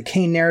that with the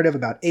Cain narrative,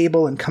 about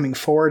Abel and coming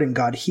forward and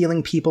God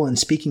healing people and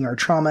speaking our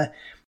trauma.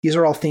 These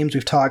are all themes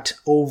we've talked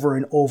over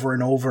and over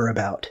and over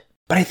about.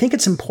 But I think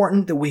it's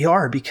important that we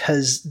are,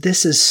 because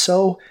this is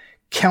so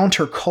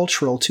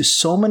countercultural to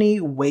so many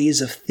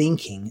ways of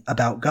thinking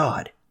about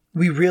God.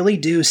 We really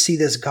do see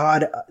this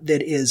God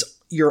that is,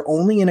 you're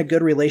only in a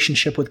good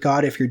relationship with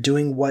God if you're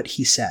doing what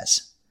he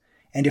says.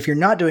 And if you're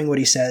not doing what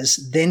he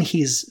says, then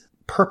he's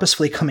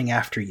purposefully coming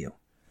after you.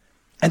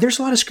 And there's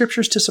a lot of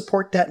scriptures to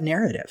support that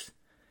narrative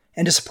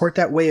and to support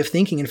that way of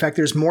thinking. In fact,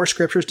 there's more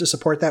scriptures to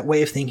support that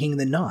way of thinking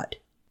than not.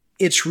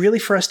 It's really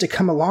for us to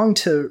come along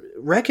to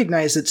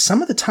recognize that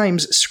some of the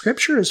times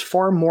scripture is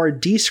far more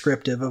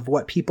descriptive of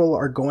what people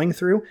are going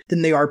through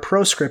than they are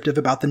proscriptive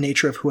about the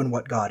nature of who and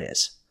what God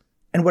is.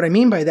 And what I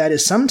mean by that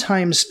is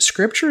sometimes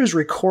scripture is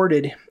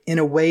recorded in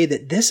a way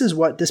that this is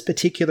what this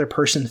particular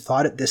person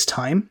thought at this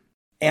time,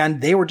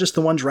 and they were just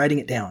the ones writing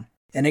it down,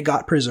 and it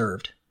got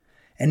preserved.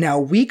 And now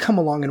we come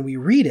along and we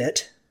read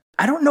it.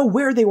 I don't know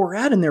where they were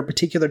at in their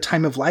particular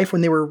time of life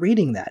when they were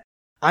reading that.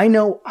 I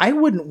know I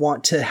wouldn't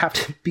want to have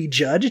to be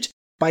judged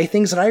by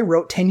things that I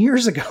wrote 10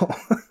 years ago.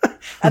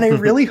 And I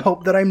really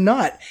hope that I'm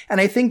not. And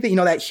I think that,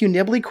 that Hugh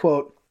Nibley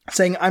quote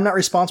saying, I'm not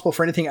responsible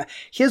for anything.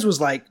 His was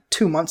like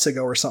 2 months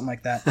ago or something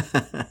like that.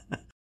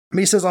 But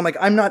he says,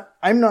 I'm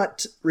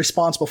not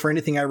responsible for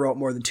anything I wrote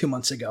more than 2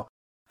 months ago.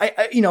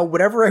 I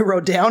whatever I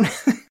wrote down,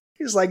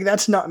 he's like,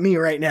 that's not me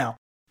right now.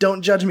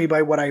 Don't judge me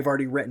by what I've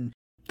already written.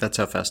 That's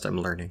how fast I'm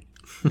learning.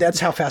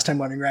 That's how fast I'm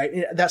learning,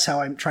 right? That's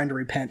how I'm trying to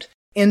repent.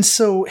 And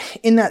so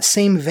in that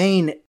same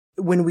vein,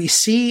 when we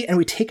see and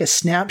we take a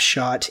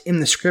snapshot in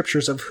the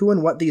scriptures of who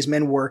and what these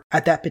men were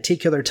at that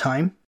particular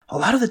time, a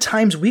lot of the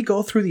times we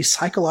go through these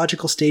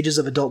psychological stages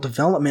of adult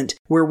development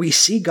where we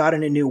see God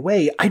in a new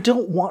way. I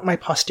don't want my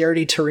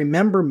posterity to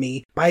remember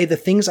me by the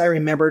things I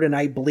remembered and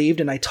I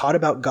believed and I taught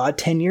about God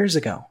 10 years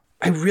ago.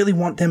 I really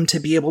want them to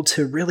be able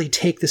to really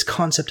take this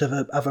concept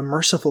of a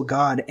merciful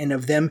God and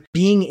of them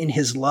being in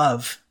his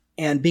love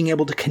and being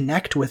able to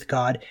connect with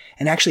God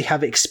and actually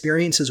have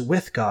experiences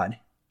with God.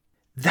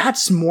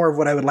 That's more of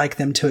what I would like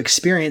them to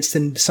experience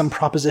than some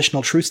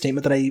propositional truth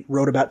statement that I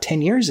wrote about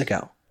 10 years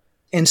ago.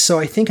 And so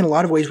I think in a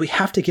lot of ways, we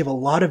have to give a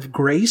lot of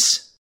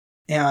grace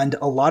and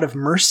a lot of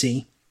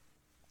mercy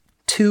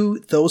to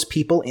those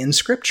people in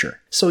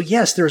Scripture. So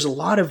yes, there's a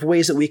lot of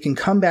ways that we can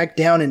come back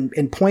down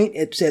and point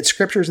at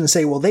Scriptures and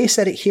say, well, they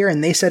said it here,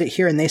 and they said it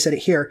here, and they said it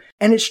here.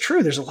 And it's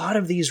true. There's a lot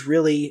of these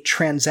really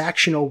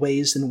transactional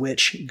ways in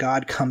which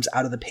God comes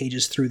out of the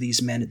pages through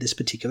these men at this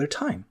particular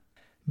time.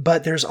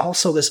 But there's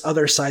also this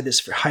other side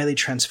that's highly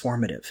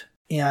transformative.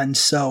 And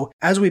so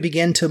as we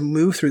begin to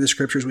move through the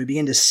scriptures, we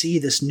begin to see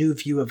this new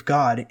view of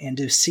God and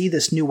to see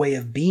this new way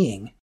of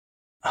being.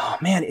 Oh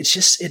man, it's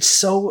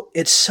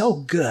so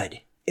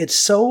good. It's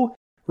so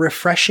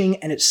refreshing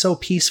and it's so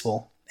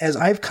peaceful. As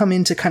I've come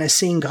into kind of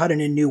seeing God in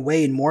a new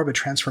way, in more of a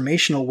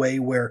transformational way,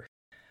 where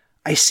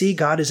I see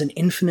God as an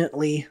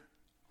infinitely,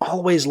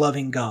 always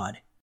loving God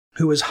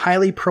who is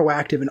highly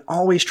proactive and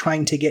always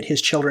trying to get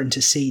his children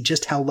to see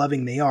just how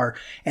loving they are.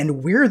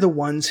 And we're the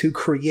ones who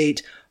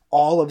create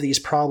all of these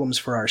problems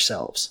for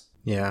ourselves.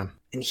 Yeah.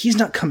 And he's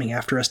not coming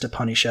after us to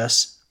punish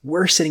us.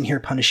 We're sitting here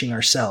punishing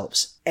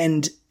ourselves.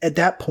 And at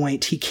that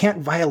point, he can't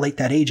violate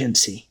that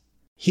agency.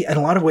 In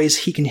a lot of ways,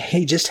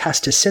 he just has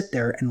to sit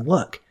there and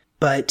look.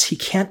 But he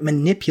can't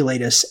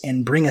manipulate us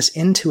and bring us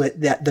into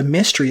it, that the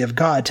mystery of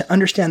God. To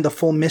understand the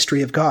full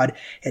mystery of God,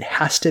 it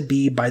has to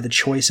be by the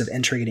choice of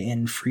entering it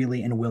in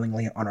freely and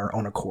willingly on our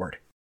own accord.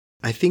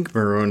 I think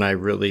Moroni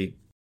really,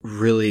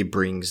 really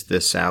brings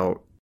this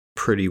out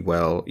pretty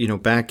well.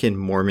 Back in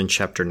Mormon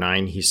chapter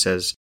 9, he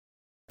says,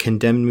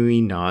 "Condemn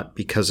me not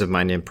because of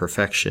mine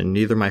imperfection,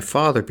 neither my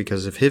Father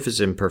because of his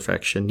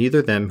imperfection,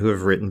 neither them who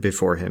have written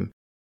before him,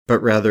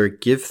 but rather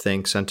give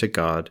thanks unto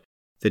God,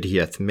 that he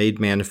hath made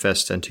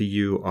manifest unto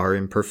you our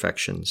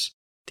imperfections,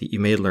 that you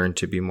may learn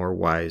to be more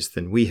wise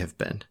than we have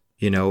been."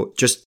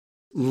 Just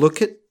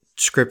look at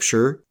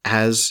Scripture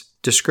as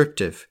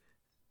descriptive.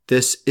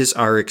 This is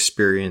our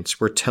experience.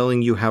 We're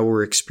telling you how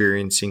we're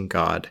experiencing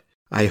God.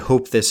 I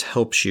hope this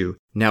helps you.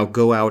 Now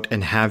go out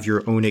and have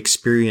your own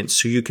experience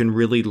so you can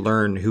really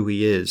learn who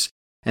he is.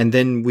 And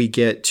then we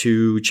get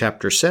to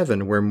chapter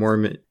 7 in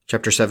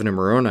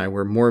Moroni,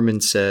 where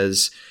Mormon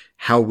says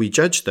how we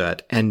judge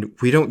that. And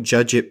we don't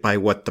judge it by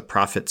what the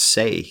prophets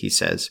say, he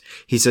says.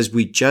 He says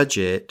we judge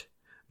it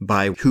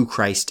by who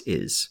Christ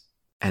is.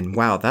 And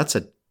wow, that's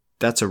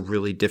a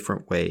really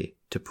different way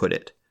to put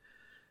it.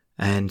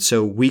 And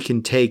so we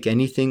can take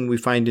anything we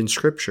find in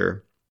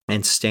Scripture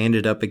and stand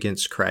it up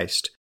against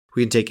Christ.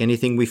 We can take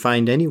anything we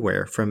find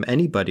anywhere from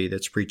anybody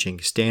that's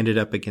preaching, stand it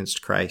up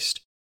against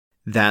Christ.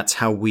 That's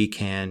how we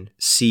can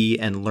see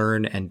and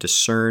learn and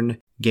discern,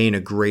 gain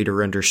a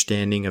greater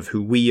understanding of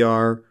who we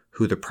are,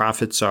 who the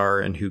prophets are,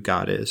 and who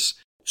God is.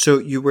 So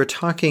you were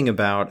talking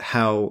about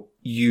how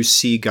you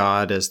see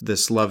God as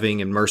this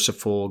loving and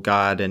merciful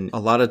God, and a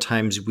lot of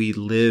times we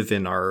live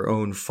in our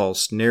own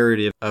false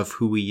narrative of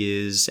who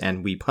he is,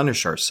 and we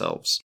punish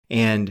ourselves.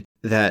 And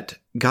that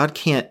God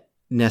can't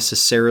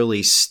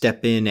necessarily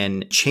step in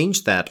and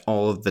change that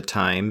all of the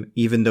time,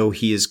 even though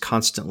he is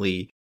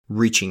constantly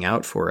reaching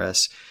out for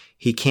us.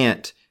 He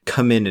can't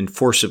come in and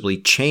forcibly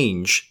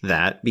change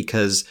that,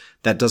 because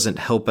that doesn't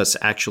help us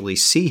actually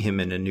see him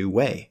in a new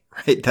way,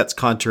 right? That's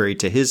contrary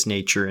to his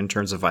nature in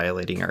terms of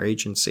violating our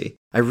agency.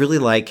 I really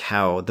like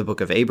how the book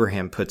of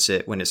Abraham puts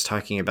it when it's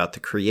talking about the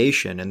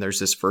creation. And there's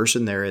this verse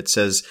in there, it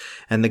says,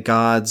 "And the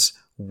gods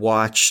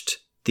watched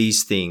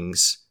these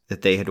things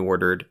that they had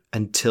ordered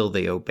until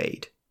they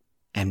obeyed."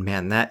 And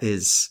man, that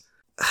is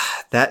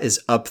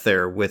up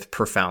there with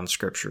profound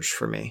scriptures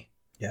for me.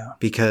 Yeah.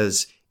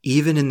 Because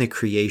even in the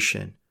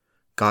creation,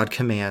 God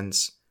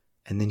commands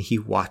and then he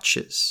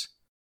watches.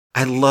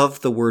 I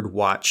love the word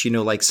watch.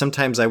 Like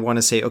sometimes I want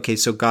to say, okay,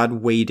 so God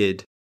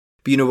waited.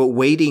 But but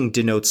waiting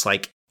denotes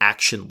like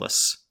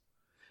actionless.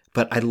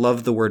 But I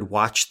love the word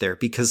watch there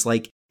because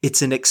like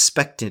it's an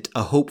expectant,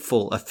 a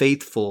hopeful, a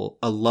faithful,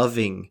 a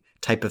loving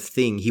type of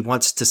thing. He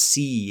wants to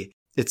see.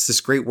 It's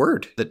this great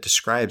word that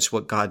describes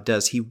what God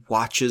does. He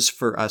watches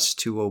for us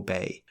to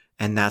obey.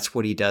 And that's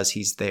what he does.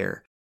 He's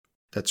there.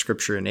 That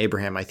scripture in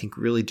Abraham, I think,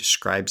 really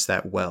describes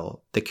that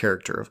well, the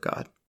character of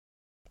God.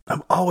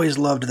 I've always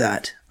loved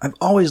that. I've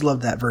always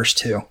loved that verse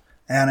too.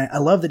 And I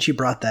love that you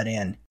brought that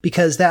in,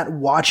 because that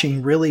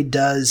watching really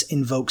does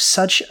invoke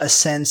such a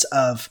sense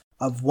of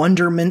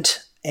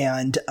wonderment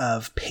and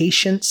of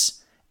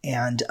patience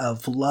and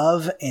of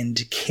love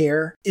and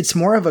care. It's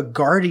more of a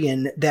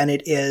guardian than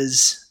it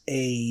is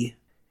a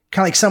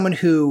kind of like someone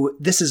who,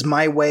 this is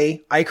my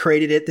way, I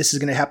created it, this is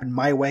going to happen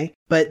my way.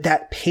 But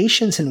that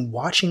patience in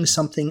watching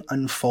something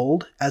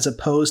unfold as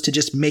opposed to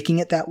just making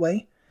it that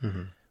way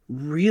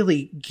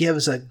really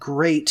gives a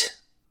great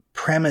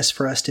premise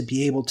for us to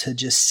be able to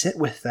just sit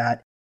with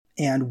that.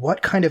 And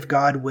what kind of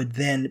God would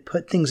then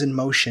put things in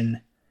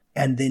motion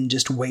and then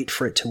just wait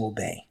for it to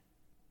obey?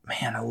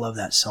 Man, I love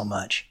that so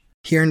much.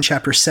 Here in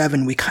chapter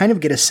 7, we kind of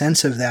get a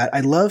sense of that. I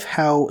love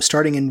how,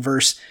 starting in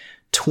verse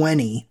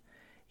 20,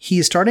 he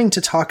is starting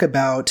to talk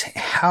about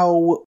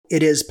how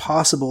it is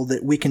possible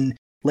that we can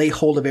lay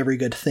hold of every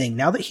good thing.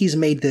 Now that he's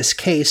made this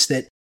case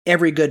that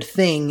every good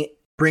thing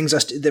brings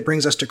us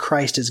to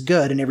Christ is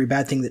good and every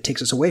bad thing that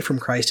takes us away from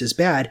Christ is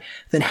bad,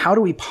 then how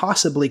do we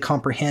possibly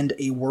comprehend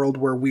a world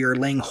where we are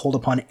laying hold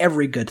upon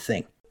every good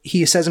thing?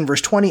 He says in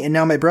verse 20, "And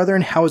now, my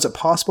brethren, how is it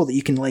possible that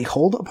you can lay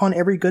hold upon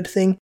every good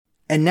thing?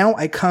 And now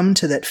I come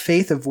to that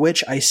faith of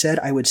which I said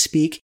I would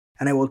speak,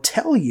 and I will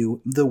tell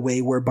you the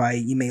way whereby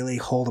you may lay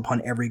hold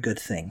upon every good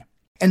thing."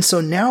 And so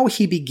now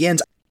he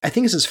begins. I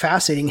think this is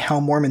fascinating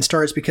how Mormon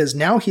starts, because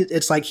now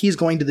it's like he's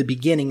going to the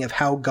beginning of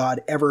how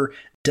God ever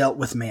dealt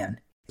with man.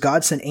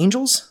 God sent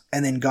angels,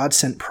 and then God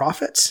sent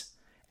prophets,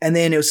 and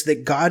then it was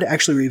that God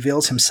actually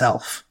reveals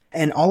himself.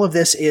 And all of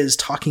this is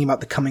talking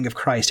about the coming of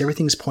Christ.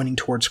 Everything's pointing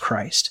towards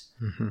Christ.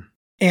 Mm-hmm.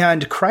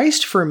 And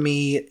Christ for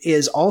me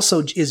is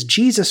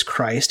Jesus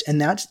Christ, and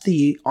that's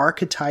the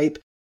archetype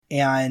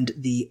and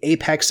the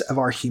apex of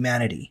our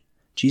humanity.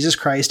 Jesus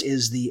Christ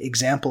is the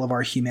example of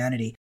our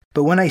humanity.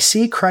 But when I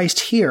see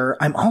Christ here,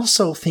 I'm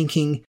also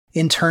thinking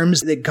in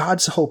terms that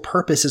God's whole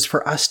purpose is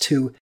for us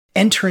to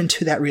enter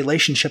into that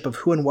relationship of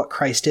who and what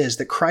Christ is,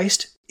 that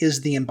Christ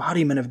is the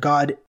embodiment of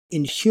God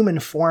in human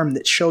form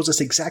that shows us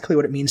exactly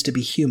what it means to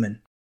be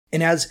human.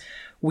 And as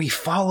we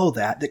follow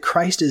that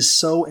Christ is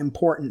so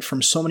important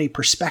from so many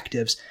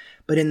perspectives,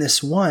 but in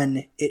this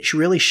one, it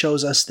really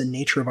shows us the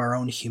nature of our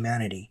own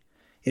humanity.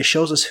 It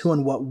shows us who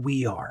and what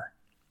we are.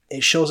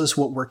 It shows us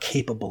what we're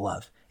capable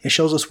of. It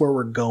shows us where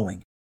we're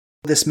going.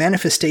 This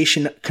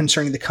manifestation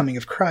concerning the coming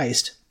of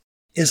Christ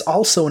is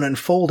also an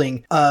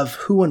unfolding of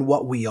who and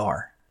what we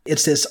are.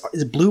 It's this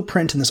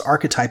blueprint and this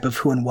archetype of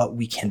who and what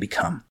we can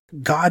become.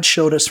 God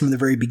showed us from the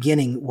very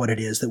beginning what it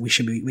is that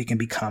we can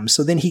become.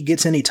 So then he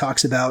gets in, he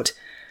talks about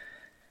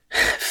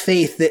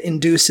faith that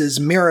induces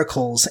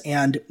miracles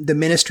and the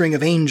ministering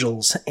of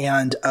angels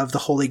and of the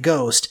Holy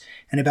Ghost,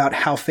 and about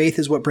how faith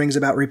is what brings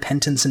about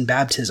repentance and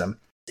baptism.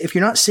 If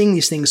you're not seeing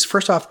these things,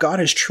 first off, God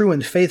is true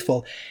and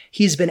faithful.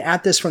 He's been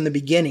at this from the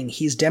beginning.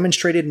 He's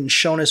demonstrated and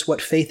shown us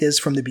what faith is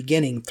from the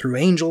beginning through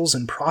angels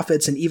and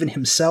prophets and even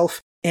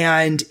himself.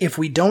 And if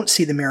we don't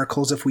see the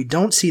miracles, if we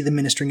don't see the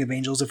ministering of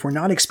angels, if we're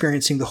not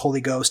experiencing the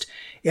Holy Ghost,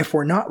 if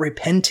we're not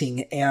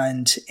repenting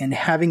and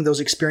having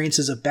those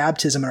experiences of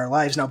baptism in our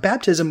lives. Now,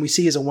 baptism we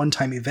see as a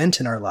one-time event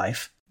in our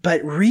life,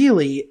 but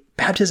really,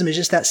 baptism is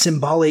just that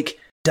symbolic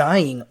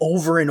dying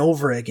over and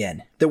over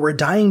again, that we're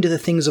dying to the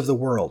things of the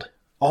world.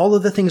 All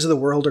of the things of the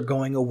world are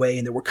going away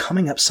and that we're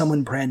coming up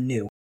someone brand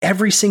new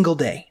every single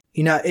day.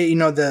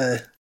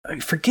 I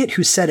forget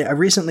who said it. I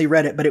recently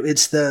read it, but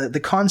it's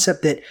the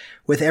concept that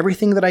with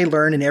everything that I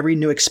learn and every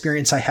new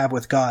experience I have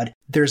with God,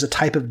 there's a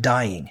type of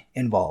dying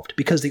involved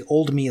because the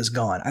old me is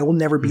gone. I will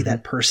never be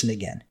that person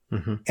again.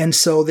 Mm-hmm. And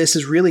so this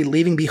is really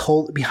leaving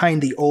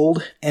behind the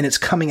old, and it's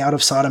coming out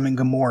of Sodom and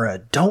Gomorrah.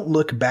 Don't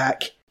look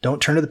back.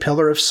 Don't turn to the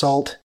pillar of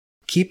salt.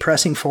 Keep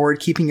pressing forward,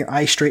 keeping your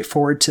eyes straight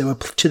forward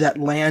to that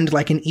land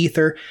like an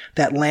ether,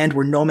 that land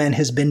where no man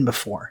has been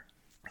before.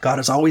 God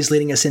is always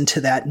leading us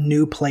into that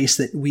new place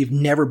that we've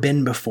never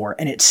been before,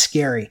 and it's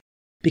scary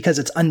because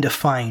it's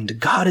undefined.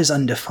 God is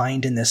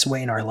undefined in this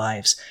way in our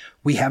lives.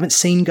 We haven't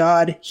seen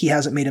God. He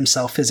hasn't made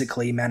himself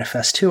physically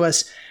manifest to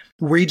us.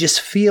 We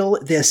just feel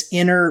this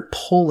inner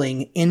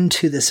pulling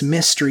into this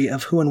mystery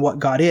of who and what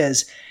God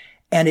is,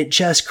 and it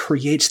just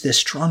creates this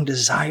strong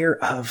desire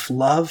of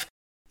love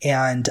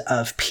and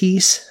of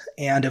peace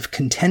and of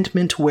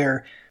contentment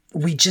where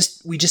we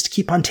just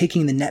keep on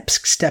taking the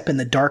next step in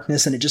the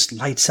darkness, and it just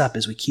lights up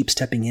as we keep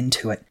stepping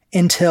into it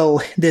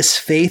until this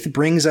faith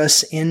brings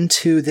us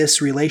into this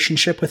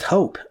relationship with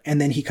hope. And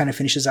then he kind of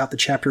finishes out the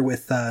chapter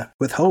with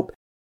hope.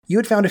 You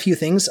had found a few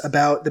things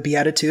about the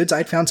Beatitudes.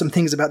 I'd found some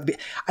things about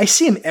I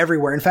see them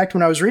everywhere. In fact,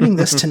 when I was reading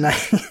this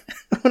tonight,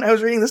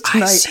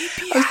 I see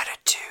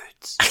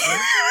Beatitudes.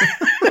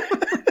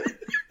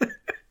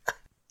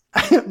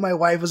 My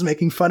wife was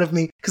making fun of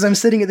me because I'm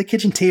sitting at the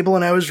kitchen table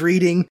and I was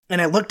reading,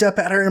 and I looked up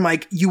at her and I'm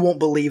like, "You won't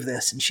believe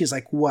this." And she's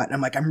like, "What?" And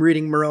I'm like, "I'm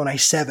reading Moroni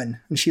 7.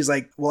 And she's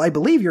like, "Well, I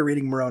believe you're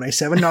reading Moroni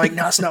 7. And I'm like,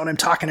 "No, that's not what I'm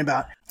talking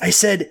about." I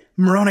said,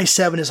 "Moroni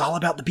 7 is all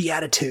about the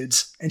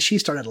Beatitudes." And she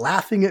started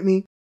laughing at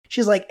me.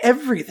 She's like,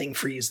 "Everything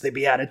for you is the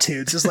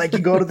Beatitudes. It's like you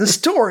go to the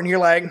store and you're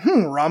like,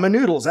 ramen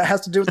noodles. That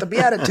has to do with the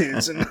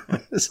Beatitudes." And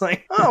it's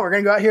like, "Oh, we're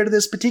going to go out here to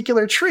this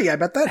particular tree. I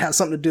bet that has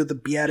something to do with the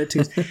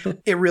Beatitudes."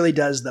 It really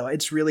does, though.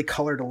 It's really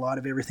colored a lot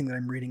of everything that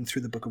I'm reading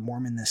through the Book of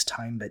Mormon this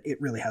time, but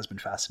it really has been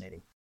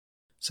fascinating.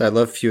 So I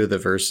love a few of the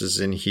verses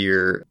in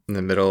here in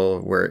the middle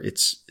where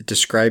it's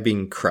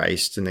describing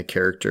Christ and the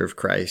character of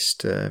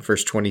Christ.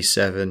 Verse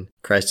 27,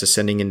 Christ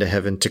ascending into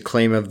heaven to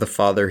claim of the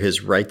Father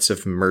his rights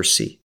of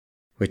mercy,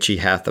 which he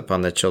hath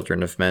upon the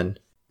children of men.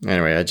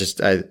 Anyway,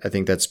 I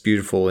think that's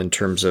beautiful in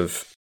terms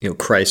of,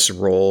 Christ's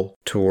role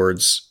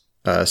towards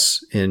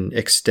us in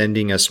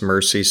extending us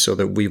mercy so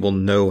that we will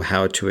know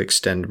how to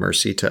extend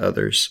mercy to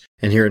others.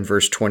 And here in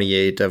verse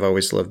 28, I've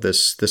always loved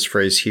this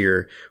phrase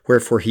here,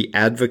 wherefore he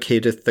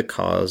advocateth the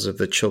cause of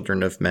the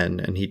children of men,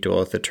 and he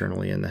dwelleth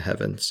eternally in the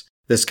heavens.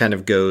 This kind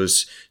of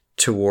goes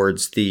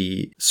towards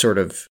the sort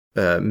of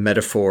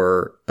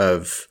metaphor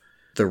of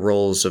the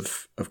roles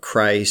of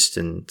Christ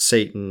and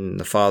Satan and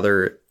the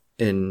Father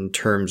in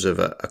terms of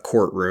a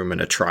courtroom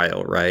and a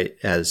trial, right?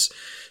 As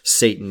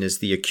Satan is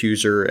the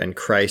accuser and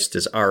Christ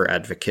is our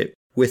advocate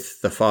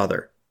with the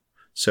Father.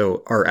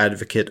 So our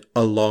advocate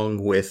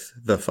along with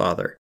the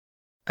Father.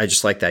 I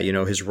just like that,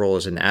 his role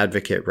as an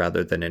advocate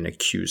rather than an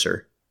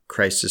accuser.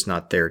 Christ is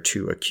not there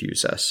to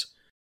accuse us.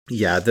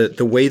 Yeah,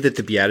 the way that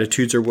the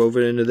Beatitudes are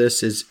woven into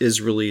this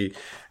is really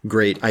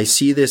great. I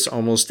see this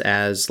almost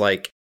as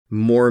like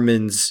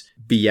Mormon's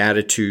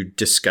Beatitude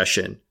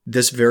discussion.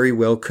 This very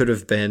well could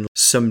have been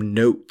some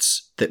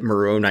notes that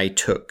Moroni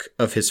took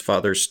of his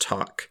father's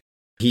talk.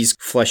 he's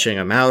fleshing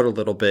them out a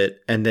little bit.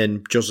 And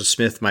then Joseph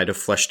Smith might have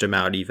fleshed them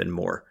out even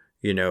more,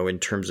 in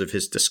terms of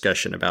his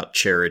discussion about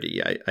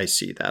charity. I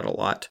see that a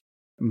lot.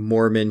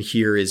 Mormon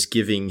here is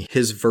giving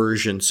his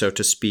version, so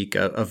to speak,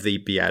 of the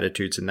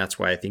Beatitudes, and that's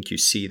why I think you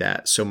see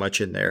that so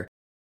much in there.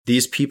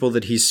 These people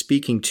that he's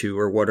speaking to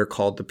are what are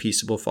called the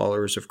peaceable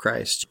followers of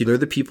Christ. They're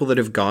the people that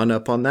have gone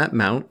up on that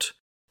mount,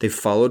 they've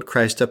followed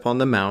Christ up on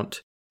the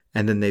mount,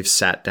 and then they've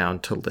sat down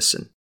to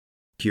listen.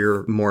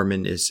 Here,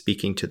 Mormon is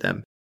speaking to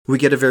them. We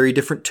get a very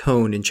different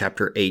tone in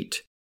chapter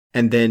 8,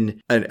 and then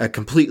a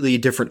completely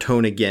different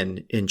tone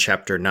again in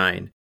chapter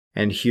 9.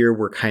 And here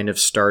we're kind of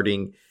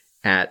starting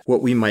at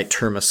what we might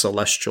term a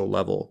celestial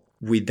level.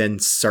 We then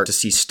start to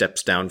see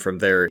steps down from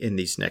there in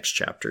these next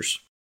chapters.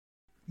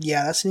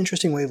 Yeah, that's an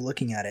interesting way of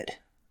looking at it.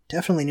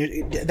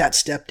 Definitely that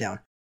step down.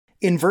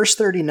 In verse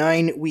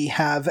 39, we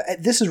have,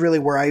 this is really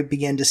where I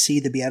began to see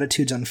the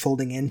Beatitudes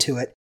unfolding into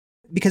it,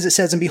 because it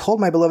says, "And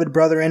behold, my beloved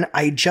brethren,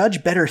 I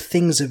judge better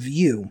things of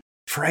you,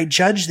 for I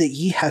judge that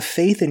ye have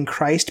faith in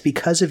Christ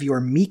because of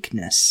your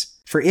meekness.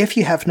 For if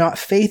you have not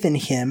faith in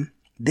him,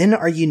 then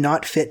are you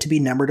not fit to be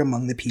numbered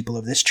among the people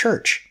of this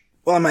church."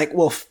 Well, I'm like,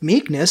 well,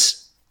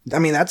 meekness, I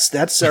mean,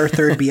 that's our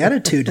third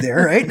beatitude there,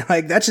 right?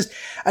 Like, that's just,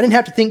 I didn't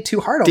have to think too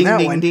hard on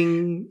that one.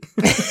 Ding.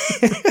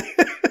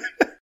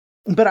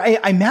 But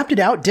I mapped it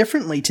out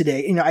differently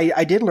today.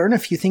 I did learn a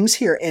few things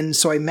here. And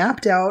so I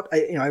mapped out,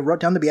 I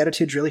wrote down the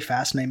Beatitudes really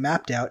fast, and I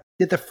mapped out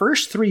that the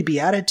first three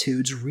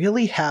Beatitudes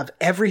really have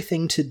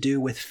everything to do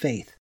with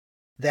faith.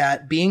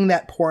 That being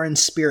that poor in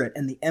spirit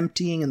and the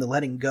emptying and the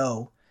letting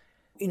go,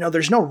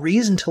 there's no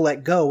reason to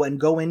let go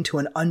and go into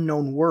an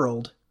unknown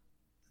world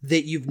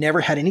that you've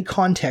never had any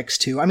context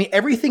to. I mean,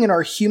 everything in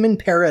our human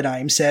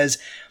paradigm says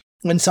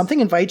when something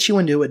invites you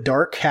into a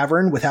dark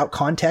cavern without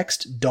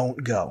context,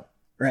 don't go,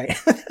 right?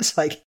 That's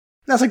like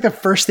the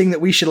first thing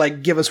that we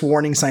should give us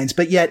warning signs.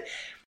 But yet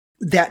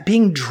that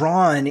being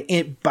drawn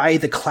in by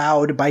the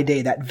cloud by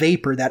day, that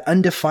vapor, that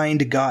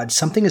undefined God,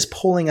 something is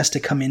pulling us to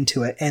come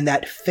into it. And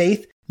that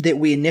faith that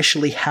we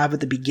initially have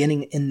at the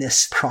beginning in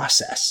this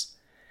process.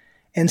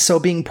 And so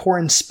being poor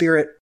in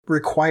spirit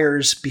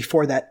requires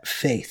before that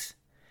faith.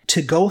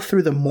 To go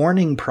through the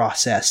mourning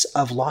process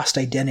of lost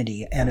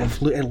identity and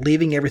of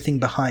leaving everything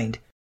behind,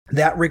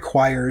 that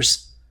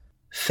requires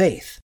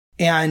faith.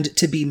 And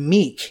to be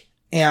meek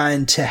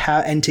and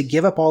to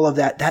give up all of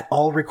that, that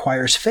all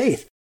requires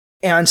faith.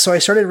 And so I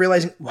started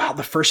realizing, wow,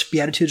 the first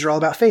Beatitudes are all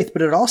about faith,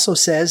 but it also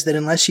says that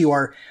unless you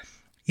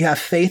have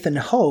faith and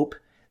hope,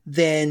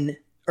 then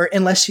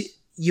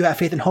you have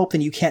faith and hope,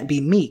 then you can't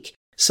be meek.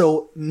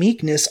 So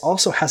meekness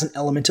also has an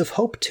element of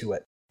hope to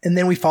it. And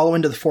then we follow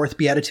into the fourth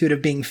beatitude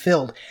of being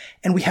filled.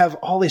 And we have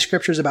all these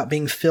scriptures about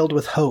being filled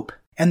with hope.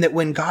 And that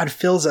when God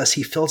fills us,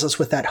 he fills us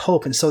with that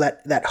hope. And so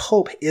that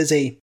hope is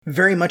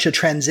very much a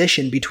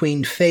transition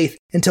between faith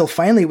until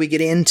finally we get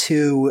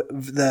into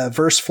the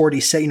verse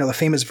 47, the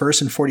famous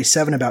verse in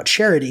 47 about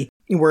charity,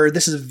 where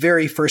this is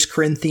very 1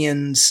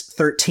 Corinthians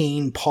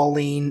 13,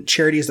 Pauline,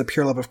 "Charity is the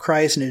pure love of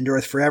Christ, and it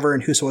endureth forever,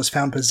 and whoso is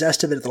found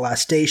possessed of it at the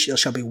last day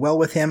shall be well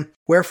with him.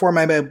 Wherefore,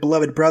 my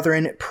beloved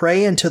brethren,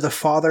 pray unto the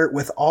Father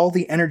with all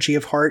the energy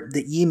of heart,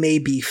 that ye may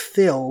be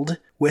filled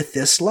with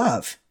this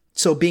love."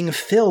 So being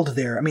filled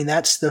there, I mean,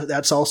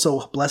 that's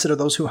also, blessed are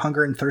those who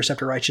hunger and thirst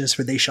after righteousness,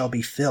 for they shall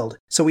be filled.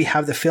 So we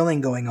have the filling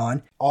going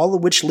on, all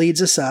of which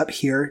leads us up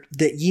here,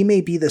 that ye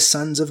may be the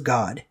sons of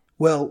God.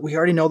 Well, we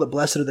already know that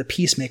blessed are the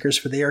peacemakers,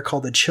 for they are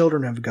called the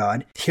children of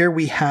God. Here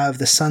we have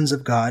the sons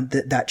of God,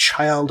 that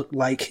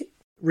childlike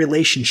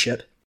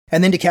relationship.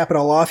 And then to cap it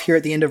all off here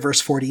at the end of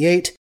verse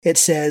 48, it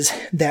says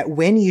that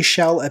when ye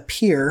shall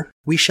appear,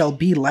 we shall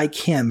be like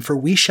him, for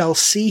we shall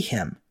see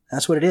him.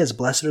 That's what it is.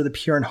 Blessed are the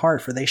pure in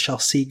heart, for they shall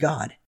see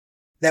God.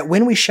 That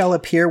when we shall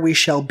appear, we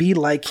shall be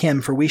like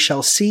him, for we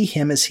shall see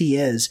him as he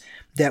is,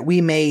 that we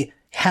may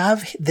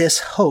have this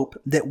hope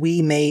that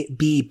we may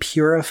be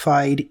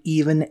purified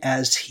even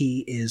as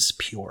he is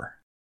pure.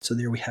 So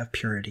there we have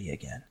purity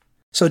again.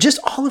 So just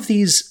all of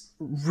these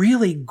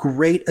really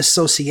great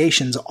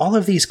associations, all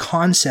of these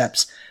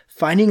concepts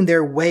finding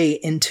their way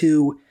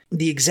into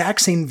the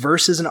exact same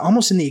verses and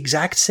almost in the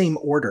exact same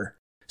order.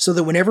 So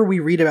that whenever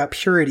we read about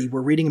purity,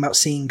 we're reading about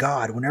seeing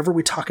God. Whenever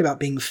we talk about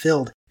being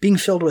filled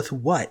with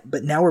what?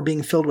 But now we're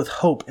being filled with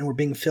hope, and we're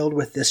being filled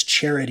with this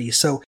charity.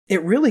 So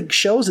it really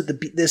shows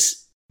that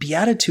this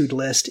beatitude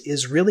list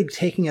is really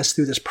taking us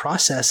through this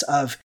process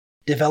of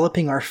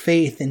developing our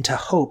faith into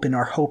hope and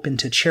our hope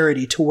into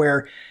charity, to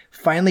where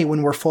finally,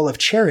 when we're full of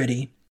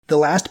charity, the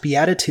last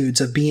beatitudes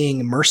of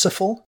being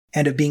merciful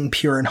and of being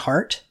pure in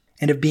heart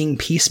and of being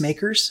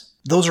peacemakers,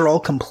 those are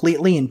all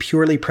completely and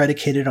purely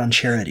predicated on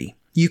charity.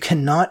 You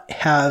cannot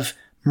have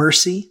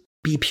mercy,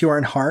 be pure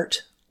in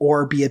heart,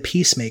 or be a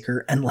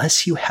peacemaker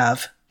unless you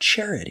have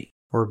charity.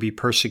 Or be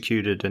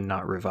persecuted and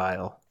not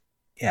revile.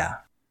 Yeah.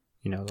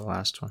 The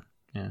last one.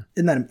 Yeah.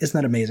 Isn't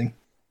that amazing?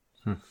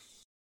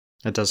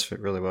 That does fit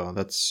really well.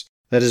 That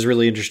is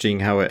really interesting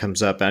how it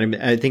comes up.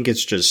 I think it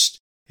just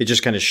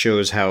kind of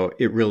shows how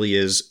it really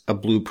is a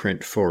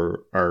blueprint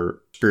for our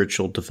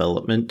spiritual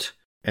development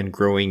and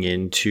growing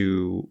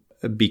into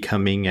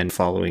becoming and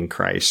following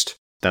Christ.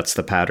 That's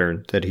the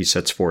pattern that he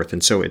sets forth.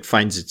 And so it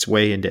finds its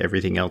way into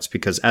everything else,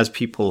 because as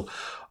people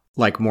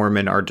like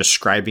Mormon are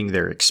describing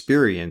their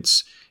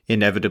experience,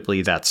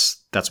 inevitably that's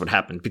what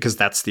happened, because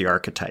that's the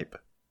archetype,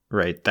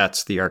 right?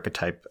 That's the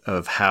archetype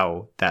of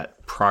how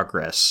that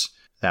progress,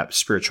 that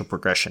spiritual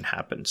progression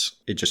happens.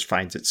 It just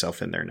finds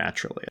itself in there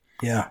naturally.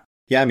 Yeah.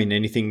 Yeah, I mean,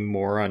 anything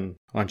more on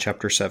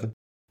chapter 7?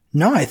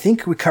 No, I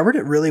think we covered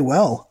it really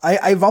well.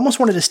 I've almost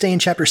wanted to stay in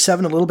chapter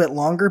 7 a little bit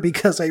longer,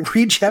 because I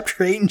read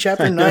chapter 8 and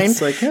chapter 9,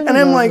 like, and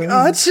I'm like,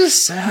 oh, it's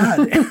just sad.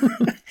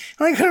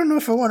 Like, I don't know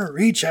if I want to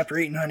read chapter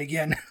 8 and 9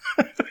 again.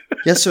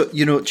 Yeah, so,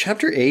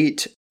 chapter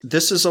 8,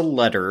 this is a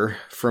letter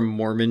from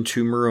Mormon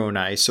to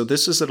Moroni. So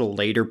this is at a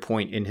later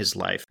point in his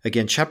life.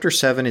 Again, chapter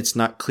 7, it's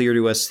not clear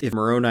to us if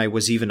Moroni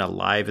was even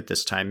alive at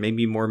this time.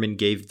 Maybe Mormon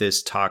gave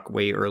this talk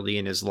way early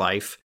in his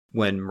life,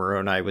 when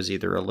Moroni was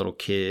either a little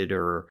kid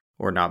or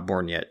not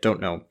born yet.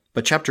 Don't know.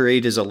 But chapter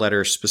 8 is a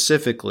letter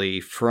specifically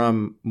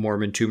from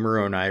Mormon to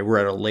Moroni. We're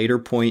at a later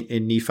point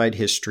in Nephite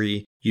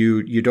history.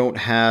 You don't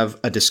have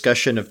a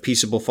discussion of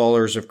peaceable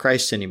followers of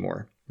Christ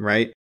anymore,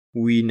 right?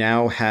 We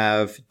now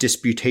have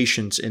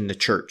disputations in the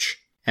church,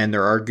 and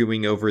they're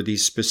arguing over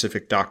these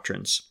specific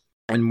doctrines.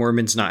 And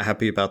Mormon's not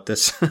happy about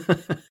this.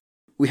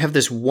 We have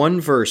this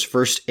one verse,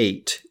 verse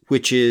 8,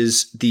 which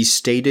is the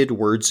stated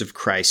words of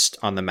Christ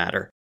on the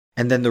matter.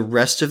 And then the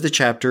rest of the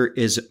chapter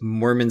is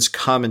Mormon's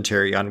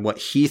commentary on what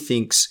he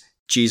thinks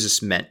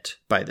Jesus meant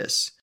by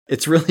this.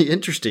 It's really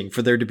interesting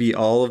for there to be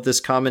all of this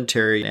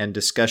commentary and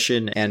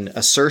discussion and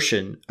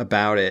assertion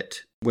about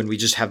it when we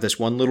just have this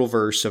one little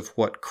verse of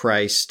what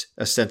Christ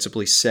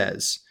ostensibly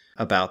says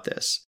about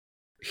this.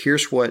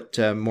 Here's what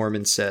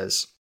Mormon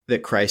says,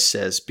 that Christ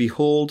says,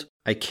 "Behold,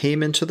 I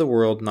came into the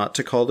world not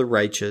to call the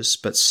righteous,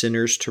 but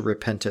sinners to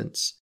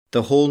repentance.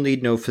 The whole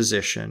need no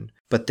physician,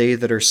 but they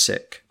that are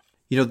sick."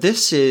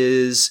 This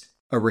is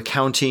a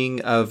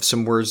recounting of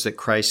some words that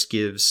Christ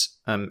gives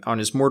on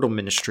his mortal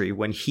ministry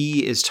when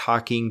he is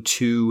talking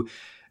to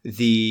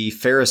the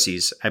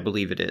Pharisees, I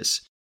believe it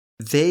is.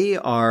 They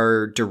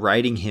are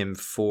deriding him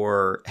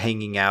for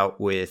hanging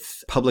out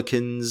with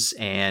publicans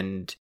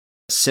and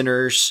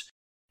sinners.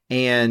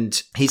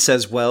 And he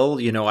says, well,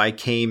 I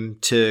came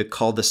to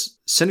call the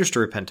sinners to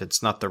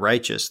repentance, not the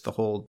righteous. The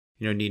whole,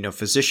 need no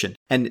physician.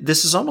 And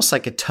this is almost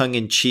like a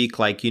tongue-in-cheek,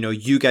 like,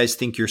 you guys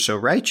think you're so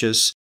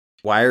righteous.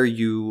 Why are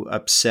you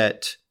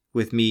upset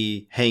with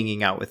me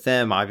hanging out with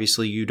them?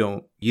 Obviously, you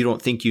don't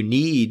think you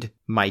need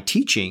my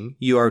teaching.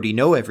 You already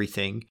know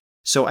everything.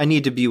 So I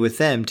need to be with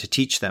them to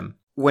teach them.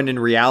 When in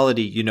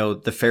reality,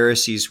 the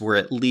Pharisees were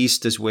at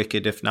least as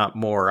wicked, if not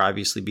more,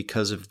 obviously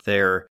because of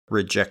their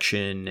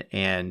rejection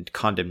and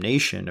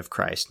condemnation of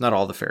Christ. Not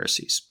all the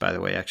Pharisees, by the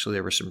way. Actually,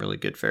 there were some really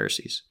good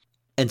Pharisees.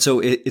 And so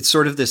it's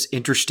sort of this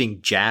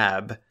interesting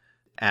jab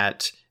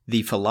at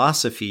the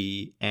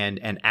philosophy and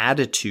an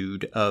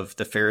attitude of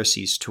the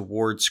Pharisees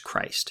towards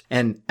Christ.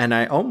 And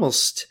I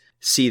almost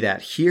see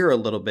that here a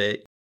little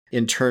bit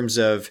in terms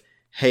of,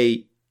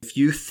 hey, if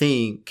you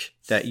think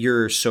that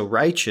you're so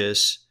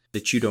righteous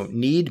that you don't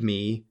need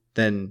me,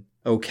 then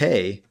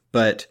okay.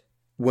 But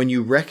when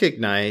you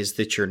recognize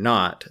that you're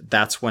not,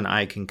 that's when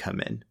I can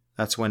come in.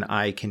 That's when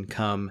I can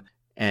come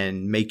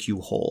and make you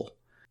whole.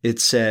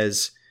 It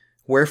says,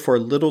 "Wherefore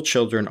little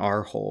children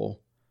are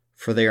whole,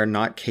 for they are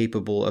not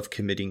capable of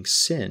committing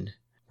sin.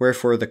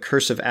 Wherefore the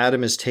curse of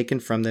Adam is taken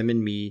from them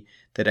in me,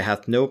 that it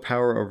hath no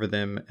power over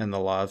them, and the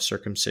law of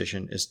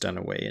circumcision is done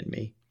away in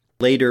me."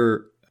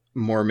 Later,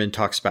 Mormon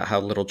talks about how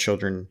little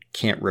children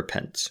can't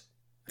repent.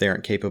 They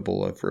aren't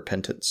capable of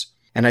repentance.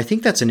 And I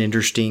think that's an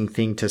interesting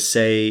thing to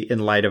say in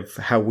light of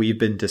how we've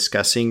been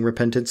discussing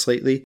repentance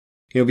lately.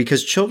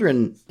 Because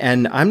children,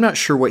 and I'm not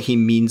sure what he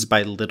means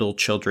by little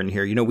children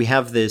here. We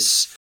have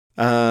this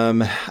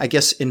I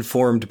guess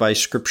informed by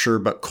scripture,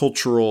 but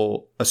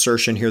cultural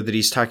assertion here that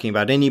he's talking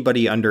about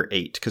anybody under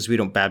 8, because we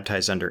don't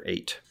baptize under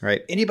 8,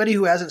 right? Anybody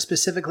who hasn't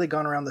specifically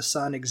gone around the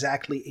sun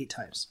exactly 8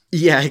 times.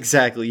 Yeah,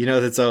 exactly.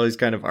 That's always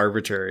kind of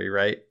arbitrary,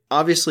 right?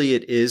 Obviously,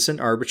 it is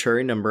an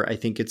arbitrary number. I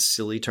think it's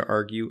silly to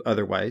argue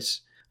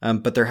otherwise,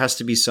 but there has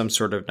to be some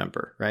sort of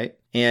number, right?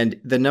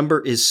 And the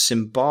number is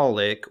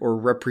symbolic or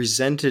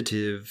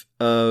representative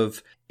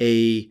of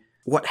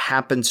what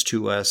happens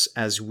to us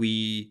as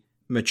we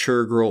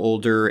mature, grow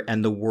older,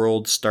 and the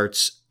world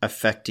starts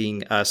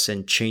affecting us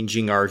and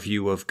changing our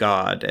view of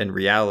God and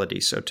reality,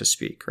 so to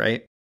speak,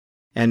 right?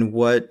 And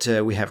what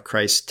we have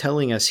Christ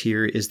telling us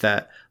here is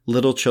that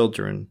little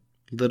children,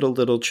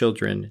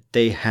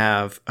 they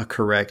have a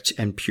correct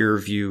and pure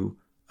view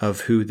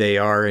of who they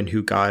are and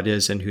who God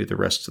is and who the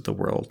rest of the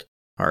world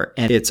are.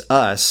 And it's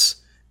us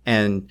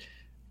and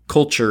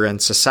culture and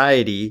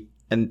society,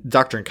 and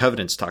Doctrine and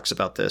Covenants talks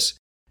about this,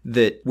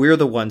 that we're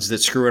the ones that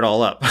screw it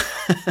all up.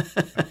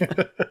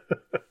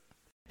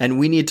 And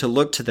we need to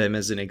look to them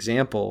as an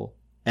example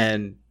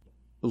and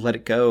let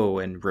it go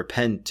and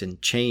repent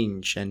and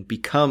change and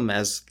become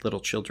as little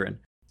children.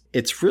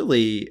 It's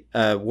really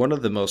one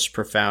of the most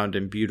profound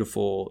and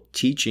beautiful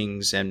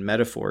teachings and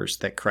metaphors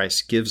that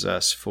Christ gives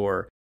us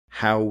for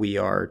how we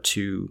are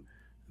to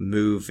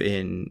move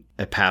in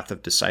a path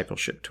of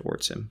discipleship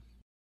towards him.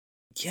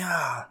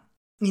 Yeah.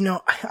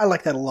 I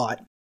like that a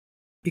lot,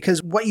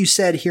 because what you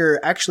said here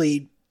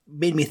actually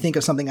made me think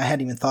of something I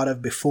hadn't even thought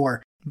of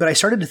before. But I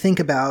started to think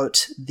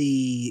about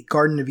the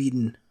Garden of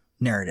Eden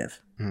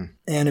narrative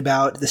and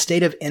about the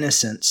state of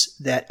innocence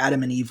that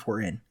Adam and Eve were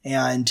in.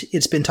 And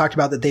it's been talked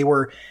about that they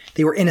were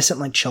innocent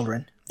like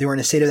children. They were in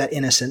a state of that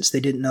innocence.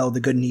 They didn't know the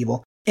good and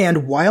evil.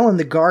 And while in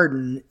the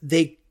garden,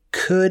 they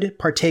could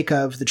partake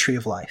of the tree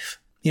of life.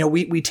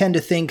 We tend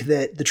to think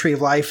that the tree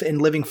of life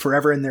and living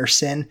forever in their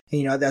sin,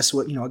 that's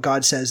what,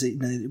 God says,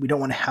 that we don't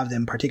want to have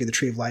them partake of the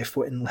tree of life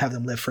and have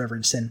them live forever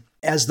in sin,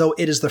 as though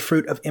it is the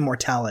fruit of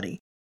immortality.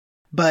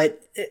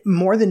 But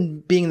more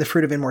than being the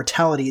fruit of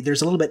immortality,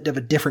 there's a little bit of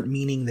a different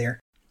meaning there,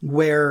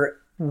 where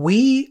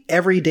we,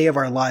 every day of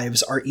our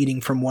lives, are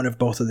eating from one of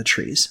both of the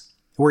trees.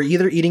 We're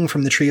either eating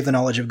from the tree of the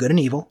knowledge of good and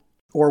evil,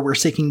 or we're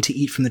seeking to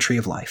eat from the tree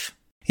of life.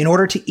 In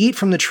order to eat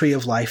from the tree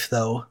of life,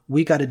 though,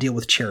 we got to deal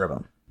with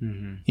cherubim.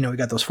 Mm-hmm. We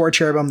got those 4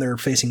 cherubim. They're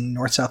facing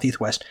north, south, east,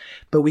 west.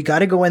 But we got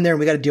to go in there and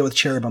we got to deal with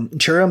cherubim.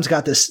 And cherubim's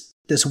got this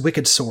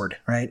wicked sword,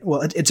 right?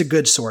 Well, it's a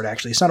good sword,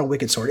 actually. It's not a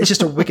wicked sword. It's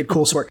just a wicked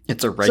cool sword.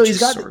 It's a righteous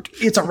sword.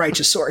 It's a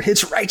righteous sword.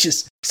 It's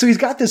righteous. So he's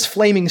got this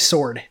flaming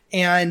sword.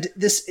 And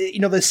this,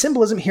 the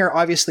symbolism here,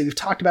 obviously, we've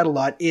talked about a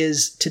lot,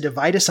 is to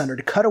divide asunder,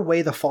 to cut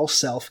away the false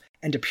self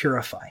and to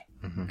purify.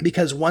 Mm-hmm.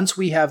 Because once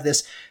we have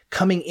this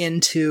coming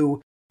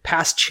into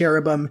past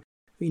cherubim,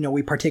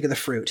 we partake of the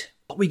fruit.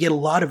 We get a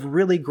lot of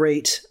really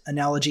great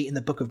analogy in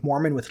the Book of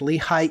Mormon with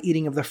Lehi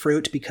eating of the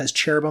fruit because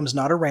cherubim's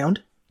not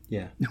around.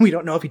 Yeah. We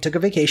don't know if he took a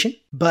vacation,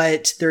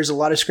 but there's a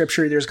lot of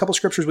scripture. There's a couple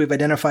scriptures we've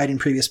identified in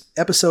previous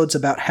episodes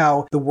about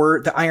how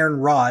the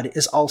iron rod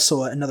is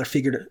also another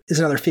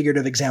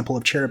figurative example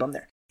of cherubim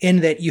there,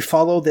 in that you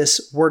follow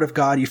this word of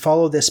God, you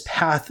follow this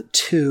path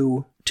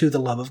to the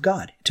love of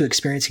God, to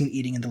experiencing and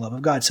eating in the love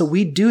of God. So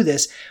we do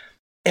this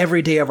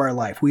every day of our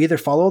life. We either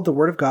follow the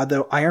word of God,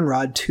 the iron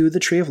rod, to the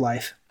tree of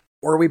life,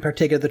 or we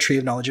partake of the tree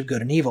of knowledge of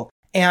good and evil.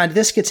 And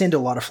this gets into a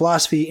lot of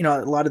philosophy,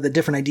 a lot of the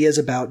different ideas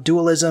about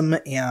dualism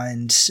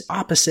and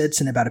opposites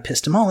and about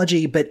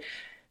epistemology, but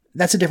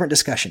that's a different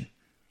discussion.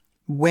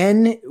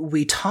 When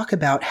we talk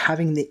about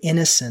having the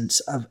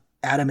innocence of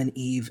Adam and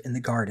Eve in the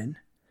garden,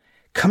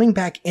 coming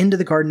back into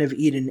the Garden of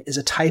Eden is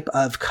a type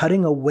of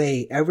cutting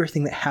away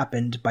everything that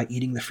happened by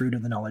eating the fruit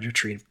of the knowledge of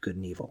tree of good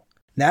and evil.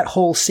 That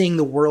whole seeing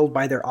the world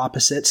by their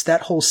opposites,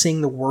 that whole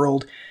seeing the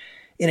world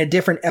in a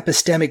different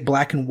epistemic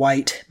black and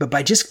white, but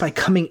by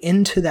coming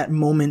into that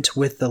moment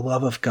with the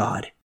love of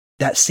God,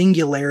 that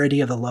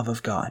singularity of the love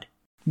of God,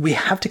 we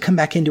have to come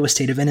back into a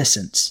state of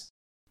innocence.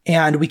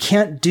 And we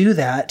can't do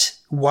that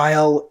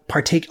while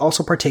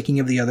also partaking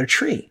of the other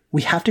tree.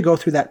 We have to go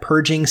through that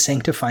purging,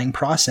 sanctifying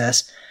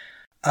process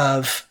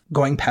of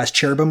going past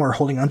cherubim or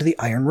holding onto the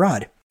iron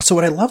rod. So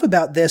what I love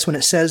about this, when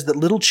it says that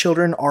little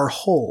children are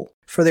whole,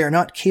 for they are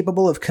not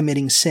capable of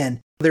committing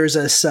sin, there's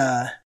this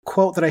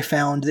quote that I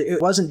found.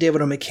 It wasn't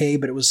David O. McKay,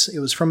 but it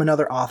was from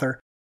another author,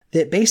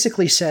 that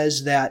basically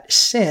says that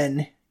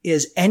sin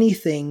is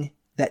anything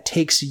that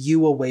takes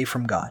you away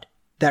from God.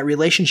 That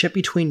relationship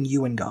between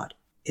you and God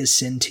is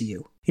sin to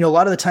you. A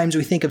lot of the times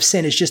we think of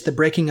sin as just the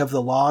breaking of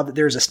the law, that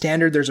there's a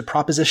standard, there's a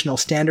propositional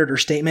standard or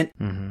statement,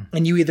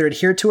 and you either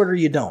adhere to it or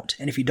you don't.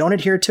 And if you don't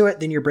adhere to it,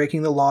 then you're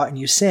breaking the law and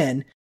you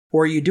sin,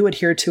 or you do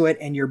adhere to it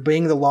and you're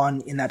breaking the law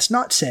and that's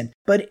not sin.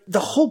 But the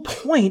whole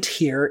point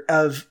here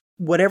of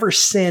whatever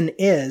sin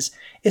is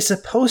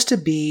supposed to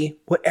be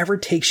whatever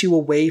takes you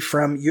away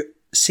from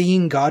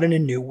seeing God in a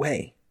new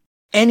way.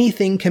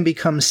 Anything can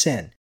become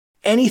sin.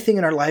 Anything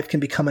in our life can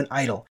become an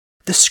idol.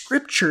 The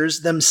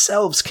scriptures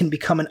themselves can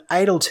become an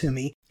idol to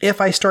me if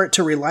I start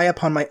to rely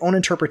upon my own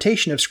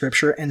interpretation of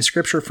scripture and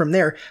scripture from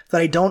there,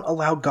 that I don't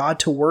allow God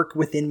to work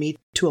within me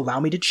to allow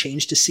me to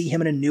change, to see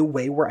him in a new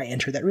way where I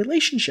enter that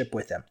relationship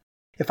with him.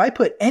 If I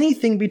put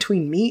anything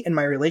between me and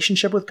my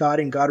relationship with God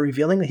and God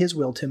revealing his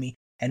will to me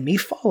and me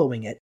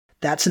following it,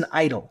 that's an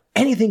idol.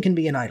 Anything can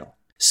be an idol.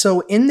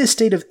 So in this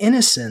state of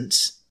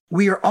innocence,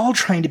 we are all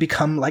trying to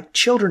become like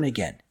children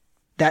again.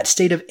 That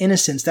state of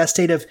innocence, that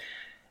state of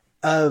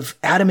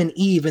Adam and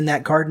Eve in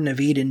that Garden of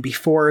Eden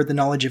before the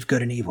knowledge of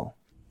good and evil.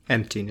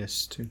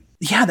 Emptiness, too.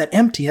 Yeah, that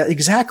empty,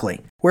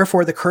 exactly.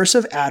 Wherefore the curse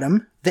of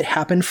Adam that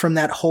happened from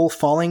that whole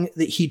falling,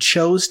 that he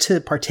chose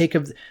to partake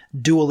of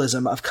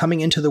dualism, of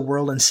coming into the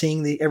world and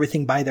seeing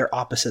everything by their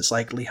opposites,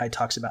 like Lehi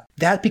talks about.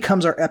 That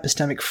becomes our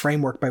epistemic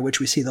framework by which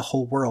we see the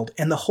whole world.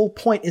 And the whole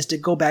point is to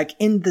go back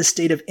in the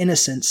state of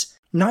innocence,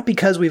 not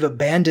because we've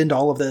abandoned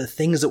all of the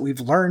things that we've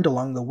learned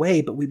along the way,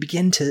 but we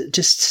begin to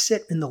just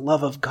sit in the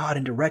love of God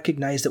and to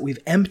recognize that we've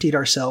emptied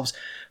ourselves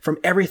from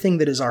everything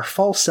that is our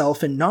false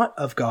self and not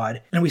of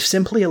God, and we've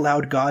simply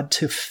allowed God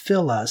to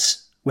fill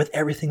us with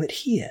everything that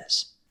he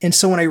is. And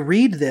so when I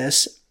read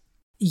this,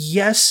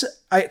 yes,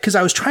 because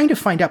I was trying to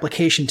find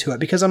application to it,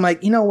 because I'm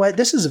like, you know what,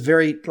 this is a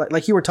very,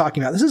 like you were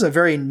talking about, this is a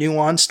very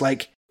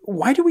nuanced,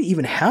 why do we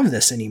even have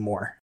this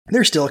anymore?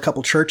 There's still a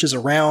couple churches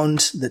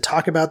around that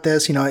talk about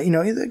this,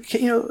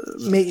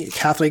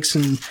 Catholics,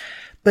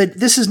 but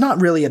this is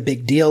not really a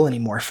big deal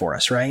anymore for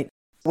us, right?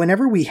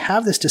 whenever we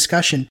have this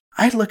discussion,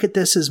 I look at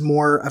this as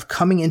more of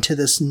coming into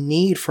this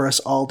need for us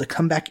all to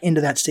come back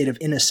into that state of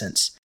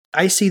innocence.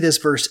 I see this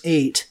verse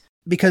 8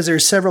 because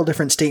there's several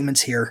different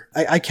statements here.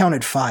 I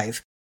counted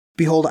 5.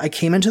 Behold, I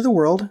came into the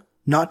world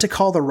not to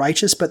call the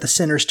righteous but the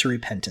sinners to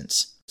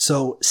repentance.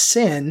 So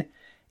sin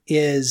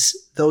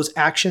is those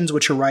actions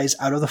which arise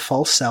out of the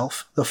false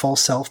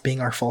self being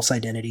our false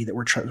identity that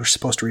we're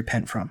supposed to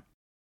repent from.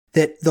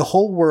 That the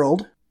whole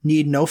world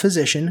need no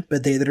physician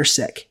but they that are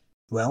sick.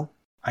 Well,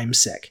 I'm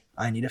sick.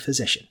 I need a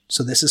physician.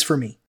 So this is for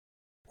me.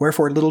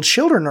 Wherefore little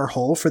children are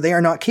whole, for they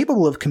are not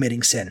capable of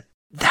committing sin.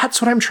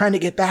 That's what I'm trying to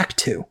get back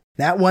to.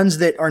 That ones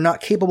that are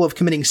not capable of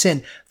committing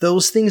sin,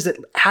 those things that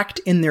act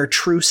in their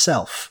true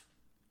self,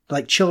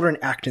 like children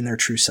act in their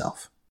true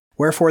self.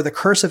 Wherefore the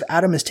curse of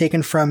Adam is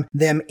taken from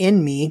them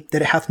in me,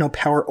 that it hath no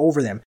power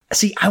over them.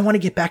 See, I want to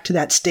get back to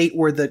that state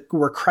where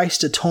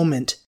Christ's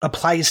atonement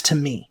applies to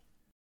me,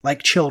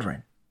 like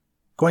children.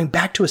 Going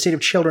back to a state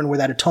of children where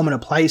that atonement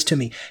applies to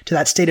me, to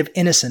that state of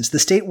innocence, the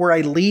state where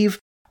I leave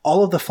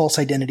all of the false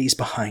identities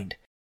behind,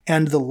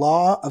 and the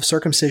law of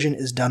circumcision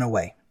is done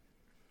away.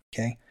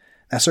 Okay?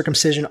 That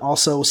circumcision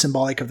also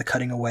symbolic of the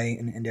cutting away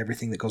and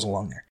everything that goes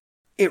along there.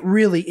 It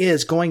really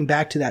is going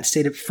back to that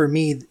state of, for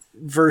me,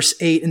 verse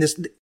 8, and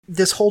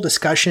this whole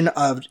discussion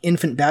of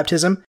infant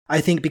baptism, I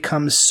think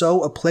becomes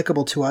so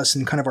applicable to us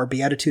in kind of our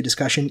beatitude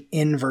discussion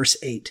in verse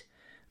 8.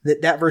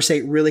 That verse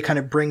 8 really kind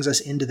of brings us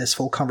into this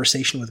full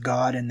conversation with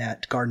God and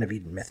that Garden of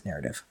Eden myth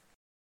narrative.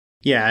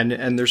 Yeah,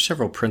 and there's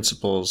several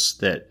principles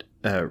that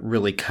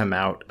really come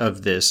out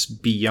of this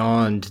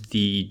beyond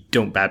the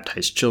don't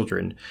baptize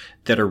children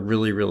that are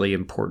really, really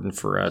important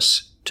for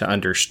us to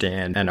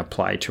understand and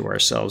apply to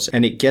ourselves.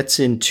 And it gets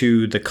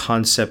into the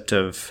concept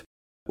of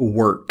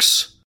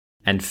works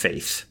and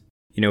faith.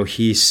 You know,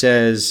 he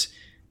says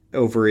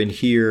over in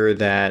here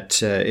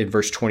that in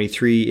verse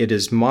 23, it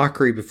is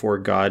mockery before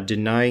God,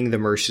 denying the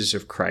mercies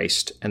of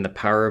Christ and the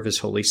power of his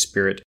Holy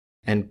Spirit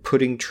and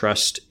putting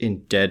trust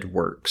in dead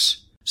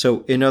works.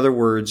 So in other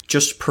words,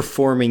 just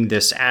performing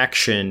this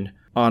action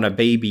on a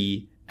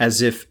baby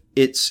as if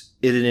it's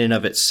in and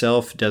of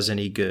itself does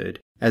any good,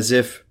 as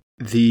if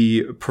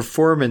the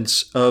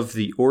performance of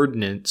the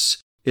ordinance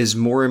is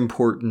more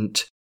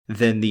important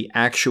than the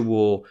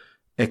actual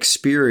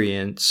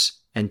experience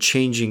and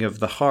changing of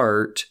the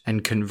heart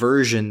and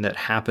conversion that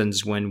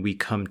happens when we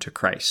come to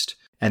Christ.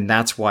 And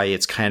that's why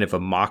it's kind of a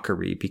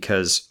mockery,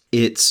 because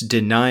it's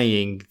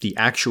denying the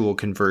actual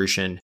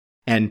conversion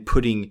and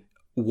putting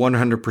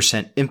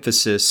 100%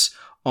 emphasis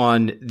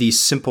on the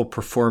simple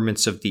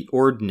performance of the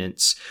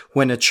ordinance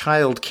when a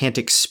child can't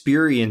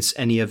experience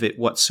any of it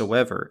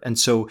whatsoever. And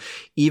so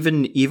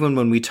even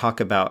when we talk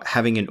about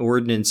having an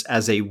ordinance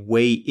as a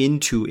way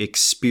into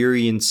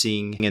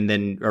experiencing and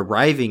then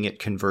arriving at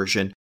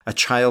conversion, a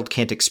child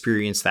can't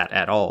experience that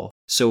at all.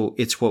 So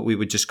it's what we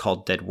would just call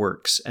dead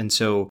works. And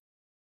so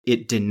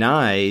it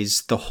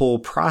denies the whole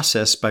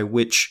process by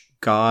which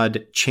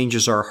God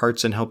changes our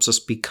hearts and helps us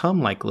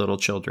become like little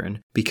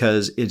children,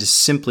 because it is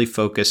simply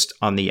focused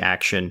on the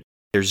action.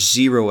 There's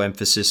zero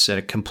emphasis and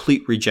a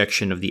complete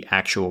rejection of the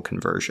actual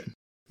conversion.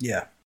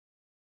 Yeah.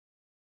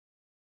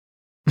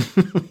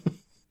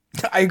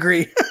 I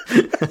agree.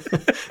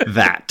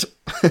 That.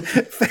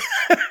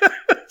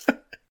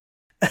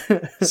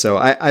 So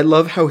I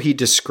love how he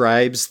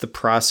describes the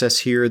process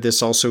here.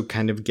 This also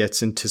kind of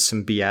gets into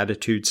some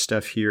beatitude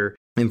stuff here.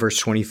 In verse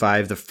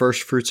 25, the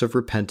first fruits of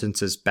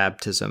repentance is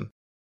baptism.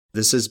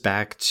 This is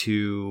back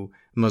to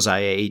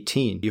Mosiah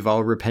 18. You've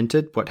all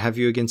repented? What have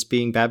you against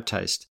being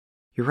baptized?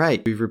 You're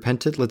right. We've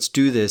repented. Let's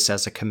do this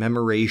as a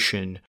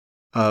commemoration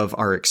of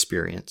our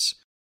experience.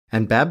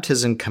 And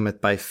baptism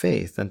cometh by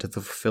faith unto the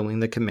fulfilling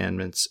the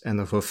commandments, and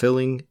the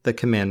fulfilling the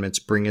commandments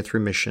bringeth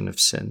remission of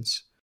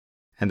sins.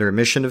 And the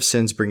remission of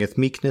sins bringeth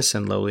meekness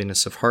and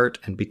lowliness of heart,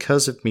 and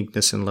because of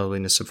meekness and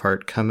lowliness of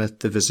heart cometh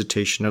the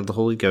visitation of the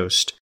Holy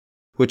Ghost,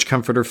 which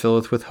Comforter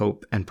filleth with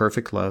hope and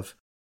perfect love,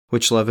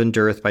 which love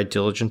endureth by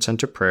diligence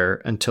unto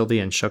prayer, until the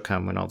end shall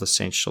come when all the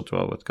saints shall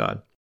dwell with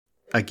God.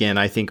 Again,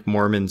 I think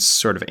Mormon's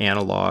sort of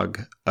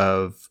analog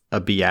of a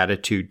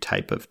beatitude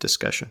type of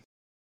discussion.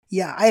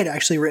 Yeah, I had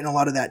actually written a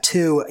lot of that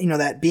too. You know,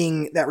 that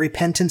being that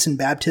repentance and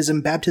baptism.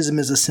 Baptism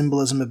is a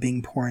symbolism of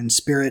being poor in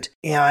spirit.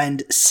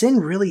 And sin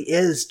really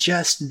is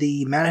just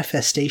the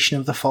manifestation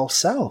of the false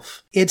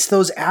self. It's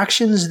those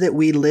actions that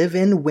we live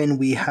in when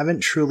we haven't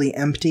truly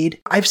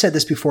emptied. I've said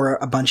this before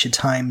a bunch of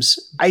times.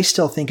 I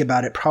still think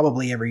about it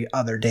probably every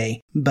other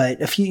day. But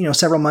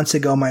several months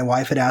ago, my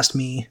wife had asked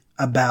me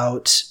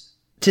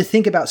to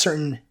think about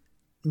certain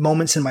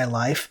moments in my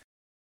life.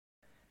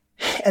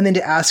 And then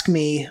to ask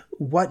me,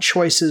 what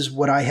choices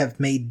would I have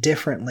made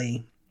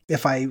differently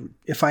if I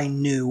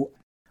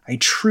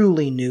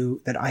truly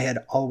knew that I had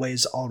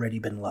always already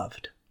been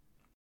loved?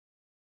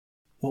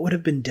 What would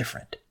have been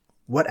different?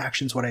 What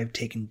actions would I have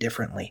taken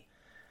differently?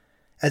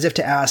 As if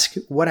to ask,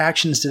 what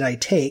actions did I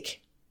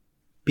take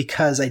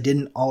because I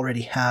didn't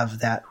already have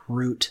that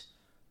root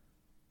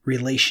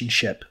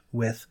relationship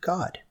with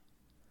God?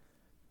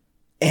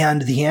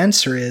 And the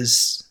answer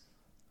is,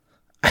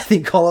 I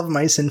think all of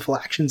my sinful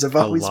actions have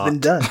always been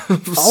done.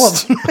 All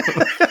of them.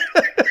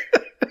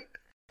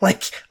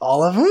 Like,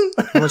 all of them?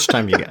 How much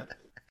time you got?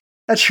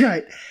 That's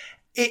right.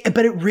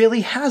 But it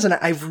really has. And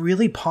I've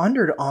really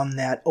pondered on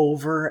that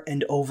over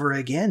and over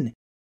again,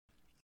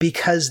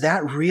 because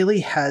that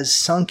really has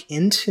sunk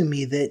into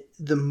me that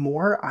the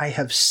more I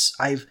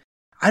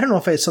don't know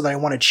if it's so that I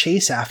want to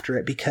chase after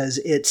it, because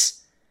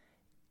it's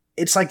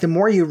like the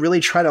more you really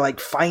try to like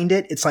find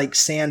it, it's like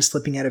sand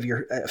slipping out of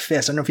your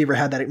fist. I don't know if you ever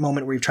had that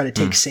moment where you've tried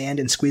to take sand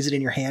and squeeze it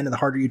in your hand, and the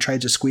harder you try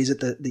to squeeze it,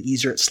 the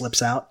easier it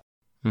slips out.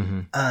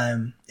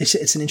 Mm-hmm.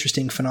 It's an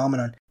interesting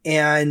phenomenon.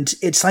 And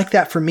it's like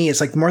that for me.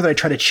 It's like the more that I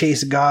try to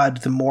chase God,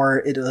 the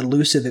more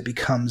elusive it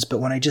becomes. But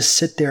when I just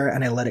sit there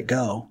and I let it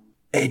go,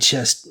 it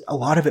just, a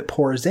lot of it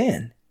pours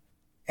in.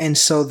 And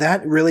so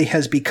that really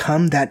has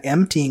become that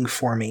emptying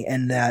for me,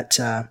 and that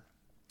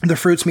the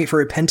fruits meet for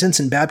repentance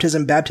and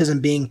baptism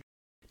being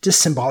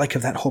just symbolic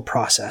of that whole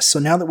process. So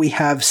now that we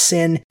have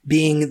sin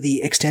being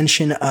the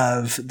extension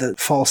of the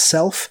false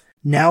self,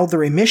 now the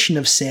remission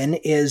of sin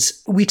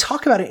is, we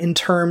talk about it in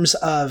terms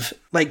of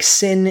like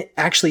sin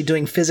actually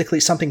doing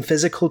something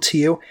physical to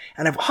you.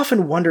 And I've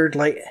often wondered,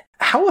 like,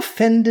 how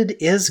offended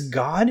is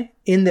God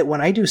in that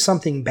when I do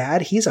something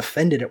bad, he's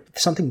offended at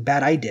something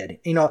bad I did?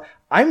 You know,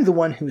 I'm the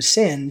one who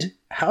sinned.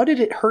 How did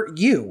it hurt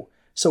you?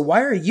 So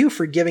why are you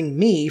forgiving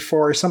me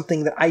for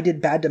something that I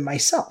did bad to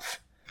myself?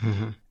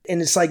 Mm-hmm.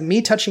 And it's like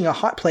me touching a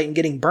hot plate and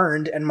getting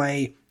burned, and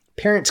my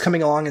parents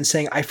coming along and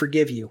saying, I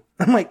forgive you.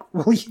 I'm like,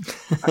 well,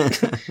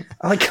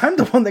 I'm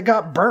the one that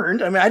got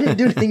burned. I mean, I didn't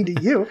do anything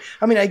to you.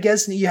 I mean, I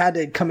guess you had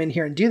to come in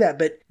here and do that,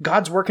 but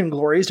God's work and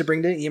glory is to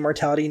bring the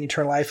immortality and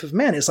eternal life of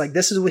man. It's like,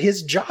 this is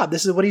his job.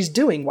 This is what he's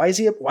doing.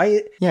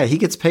 Yeah, he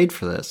gets paid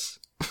for this.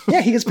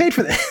 Yeah, he gets paid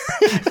for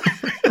this.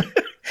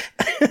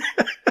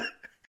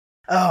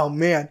 Oh,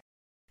 man.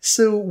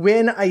 So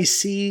when I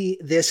see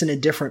this in a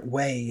different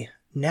way,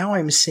 now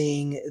I'm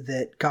seeing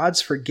that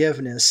God's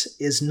forgiveness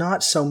is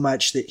not so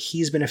much that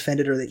he's been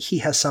offended or that he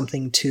has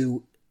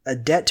a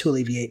debt to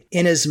alleviate,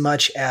 in as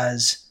much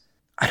as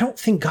I don't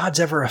think God's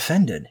ever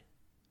offended.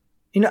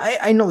 You know,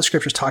 I know the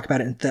scriptures talk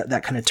about it in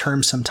that kind of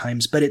term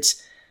sometimes, but it's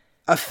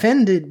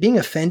offended. Being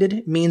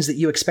offended means that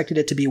you expected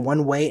it to be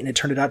one way and it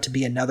turned out to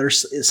be another.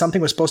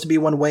 Something was supposed to be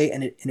one way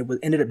and it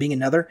ended up being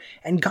another.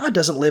 And God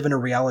doesn't live in a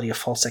reality of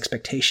false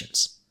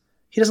expectations.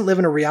 He doesn't live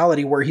in a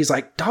reality where he's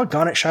like,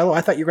 doggone it, Shiloh,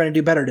 I thought you were going to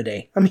do better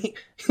today. I mean,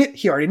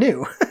 he already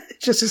knew.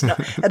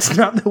 That's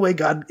not the way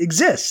God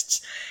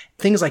exists.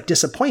 Things like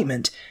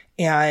disappointment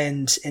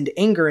and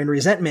anger and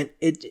resentment,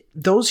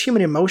 those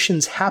human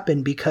emotions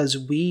happen because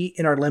we,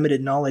 in our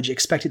limited knowledge,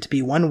 expect it to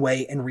be one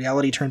way and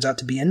reality turns out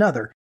to be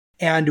another.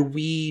 And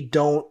we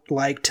don't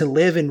like to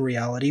live in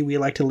reality. We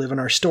like to live in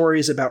our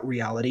stories about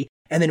reality.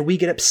 And then we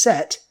get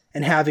upset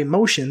and have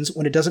emotions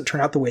when it doesn't turn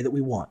out the way that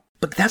we want.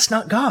 But that's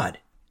not God,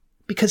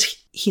 because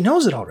he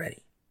knows it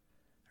already,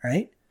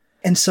 right?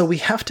 And so we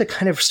have to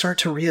kind of start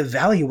to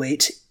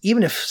reevaluate,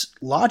 even if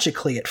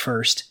logically at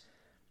first,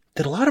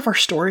 that a lot of our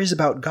stories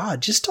about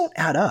God just don't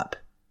add up.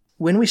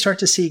 When we start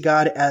to see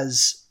God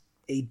as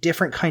a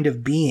different kind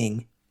of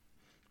being,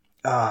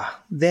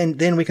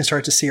 then we can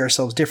start to see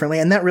ourselves differently.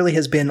 And that really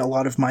has been a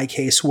lot of my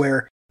case,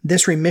 where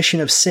this remission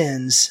of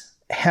sins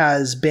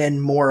has been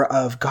more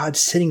of God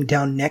sitting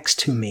down next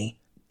to me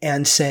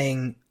and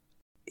saying,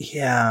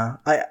 yeah,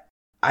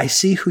 I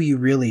see who you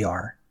really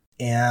are,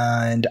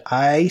 and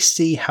I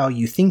see how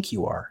you think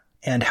you are,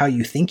 and how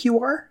you think you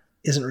are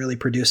isn't really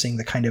producing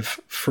the kind of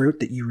fruit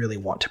that you really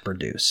want to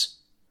produce.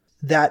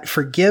 That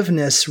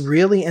forgiveness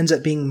really ends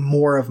up being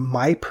more of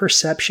my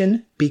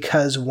perception,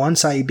 because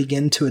once I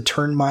begin to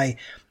turn my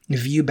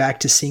view back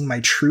to seeing my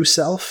true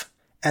self,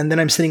 and then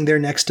I'm sitting there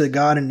next to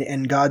God,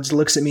 and God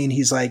looks at me and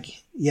he's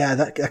like, yeah,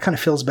 that kind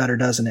of feels better,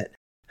 doesn't it?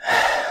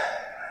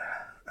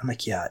 I'm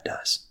like, yeah, it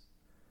does.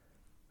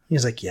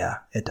 He's like, yeah,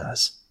 it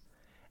does.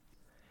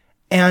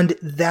 And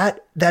that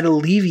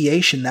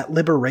alleviation, that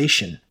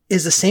liberation,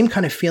 is the same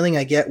kind of feeling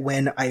I get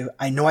when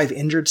I know I've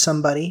injured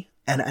somebody,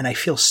 and I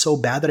feel so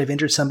bad that I've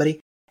injured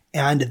somebody,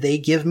 and they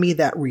give me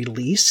that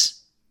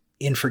release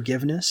in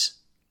forgiveness,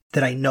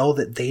 that I know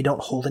that they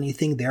don't hold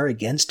anything there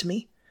against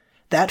me.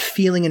 That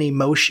feeling and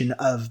emotion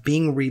of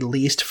being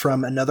released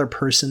from another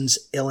person's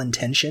ill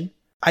intention.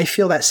 I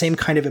feel that same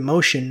kind of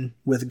emotion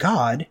with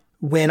God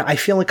when I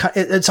feel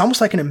it's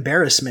almost like an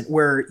embarrassment,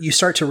 where you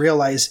start to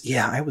realize,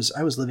 yeah, I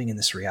was living in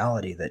this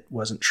reality that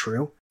wasn't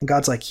true. And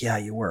God's like, yeah,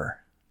 you were.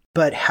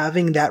 But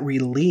having that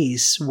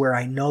release where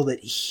I know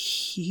that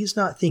he's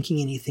not thinking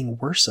anything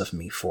worse of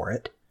me for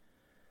it.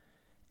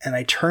 And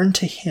I turn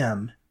to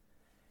him,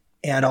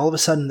 and all of a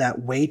sudden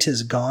that weight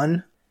is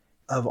gone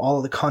of all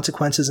of the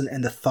consequences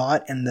and the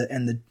thought and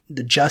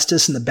the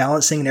justice and the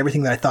balancing and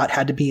everything that I thought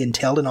had to be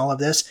entailed in all of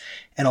this.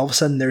 And all of a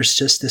sudden there's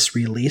just this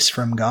release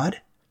from God.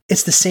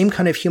 It's the same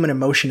kind of human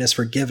emotion as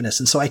forgiveness.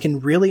 And so I can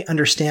really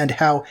understand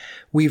how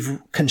we've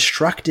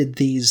constructed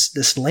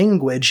this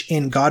language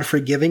in God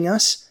forgiving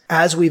us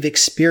as we've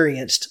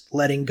experienced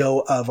letting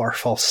go of our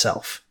false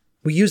self.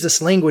 We use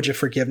this language of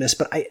forgiveness,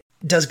 but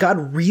does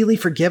God really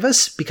forgive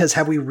us? Because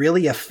have we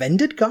really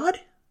offended God?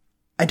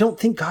 I don't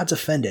think God's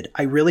offended.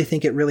 I really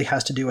think it really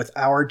has to do with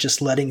our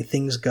just letting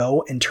things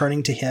go and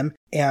turning to him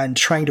and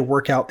trying to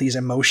work out these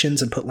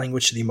emotions and put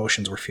language to the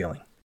emotions we're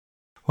feeling.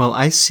 Well,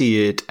 I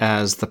see it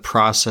as the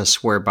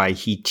process whereby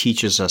he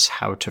teaches us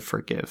how to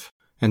forgive.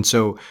 And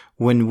so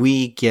when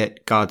we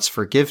get God's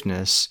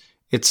forgiveness,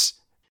 it's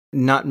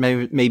not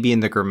maybe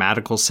in the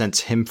grammatical sense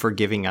him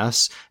forgiving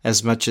us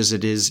as much as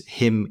it is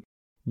him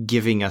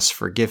giving us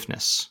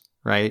forgiveness,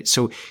 right?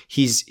 So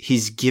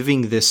he's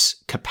giving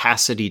this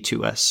capacity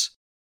to us.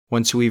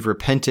 Once we've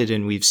repented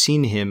and we've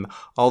seen him,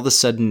 all of a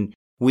sudden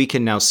we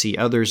can now see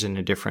others in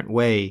a different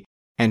way,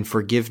 and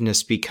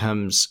forgiveness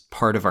becomes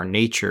part of our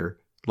nature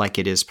like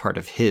it is part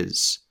of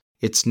his.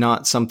 It's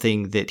not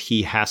something that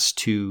he has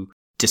to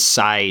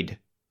decide,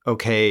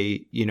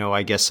 okay,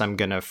 I guess I'm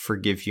going to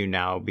forgive you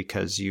now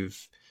because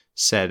you've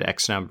said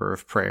X number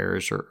of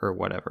prayers or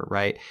whatever,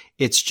 right?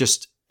 It's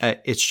just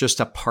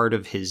a part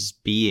of his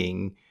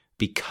being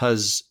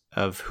because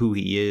of who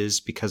he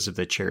is, because of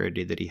the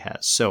charity that he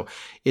has. So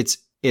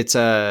it's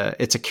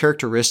a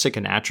characteristic,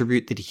 an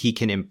attribute that he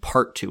can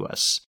impart to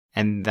us.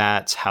 And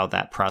that's how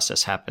that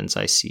process happens,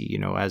 I see.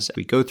 As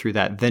we go through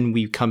that, then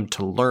we come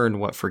to learn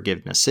what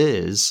forgiveness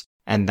is.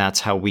 And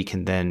that's how we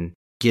can then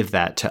give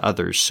that to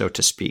others, so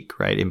to speak,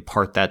 right?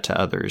 Impart that to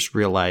others,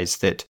 realize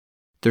that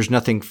there's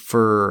nothing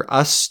for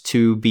us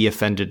to be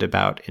offended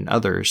about in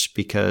others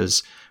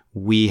because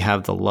we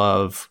have the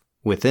love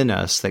within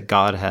us that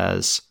God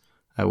has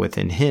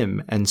within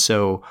him. And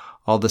so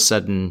all of a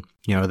sudden,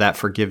 that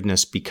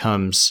forgiveness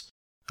becomes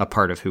a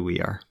part of who we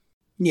are.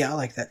 Yeah, I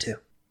like that too.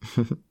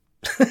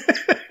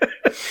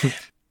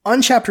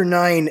 On chapter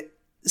 9,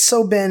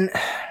 so Ben,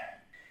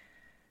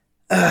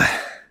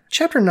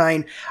 chapter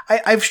 9,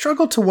 I've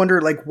struggled to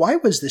wonder, why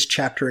was this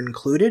chapter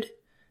included?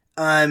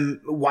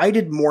 Why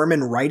did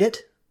Mormon write it?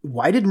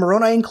 Why did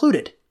Moroni include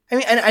it? I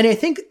mean, and I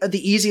think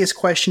the easiest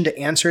question to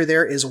answer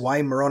there is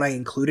why Moroni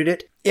included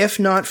it, if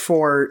not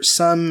for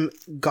some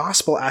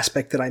gospel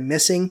aspect that I'm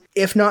missing,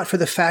 if not for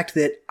the fact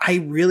that I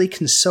really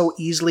can so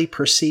easily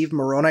perceive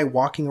Moroni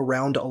walking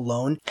around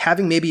alone,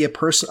 having maybe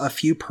a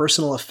few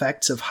personal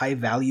effects of high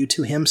value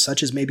to him,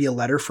 such as maybe a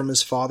letter from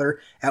his father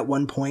at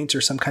one point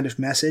or some kind of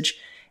message,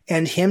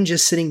 and him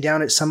just sitting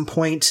down at some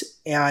point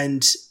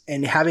and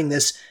having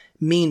this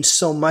mean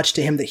so much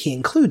to him that he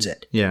includes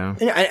it. Yeah.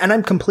 And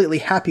I'm completely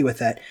happy with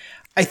that.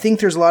 I think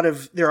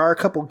there are a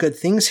couple good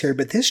things here,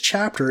 but this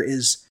chapter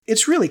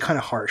it's really kind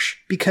of harsh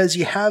because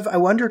I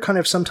wonder kind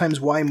of sometimes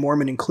why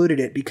Mormon included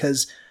it,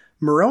 because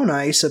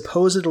Moroni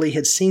supposedly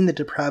had seen the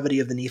depravity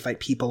of the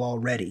Nephite people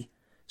already.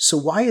 So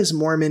why is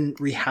Mormon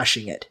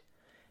rehashing it?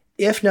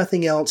 If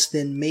nothing else,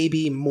 then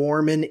maybe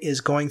Mormon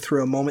is going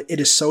through a moment. It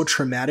is so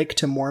traumatic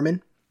to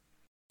Mormon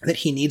that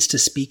he needs to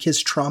speak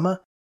his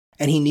trauma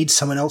and he needs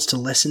someone else to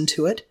listen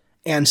to it.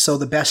 And so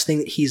the best thing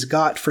that he's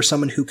got for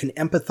someone who can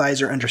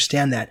empathize or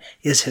understand that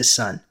is his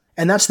son.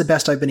 And that's the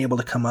best I've been able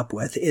to come up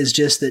with, is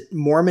just that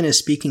Mormon is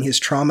speaking his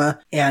trauma,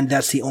 and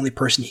that's the only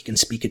person he can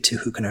speak it to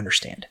who can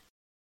understand.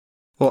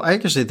 Well, I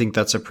actually think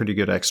that's a pretty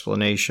good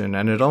explanation,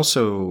 and it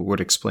also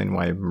would explain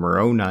why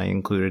Moroni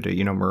included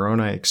it.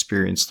 Moroni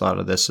experienced a lot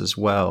of this as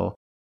well,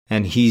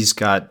 and he's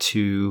got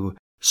to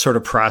sort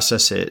of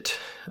process it,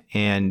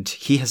 and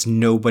he has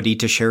nobody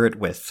to share it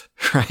with,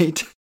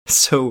 right?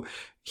 So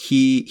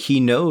he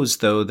knows,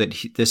 though, that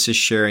this is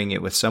sharing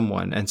it with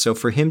someone. And so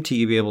for him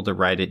to be able to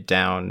write it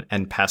down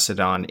and pass it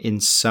on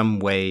in some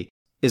way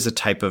is a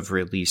type of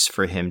release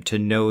for him, to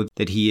know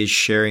that he is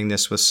sharing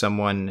this with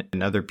someone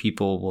and other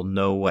people will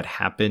know what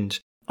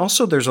happened.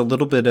 Also, there's a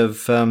little bit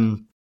of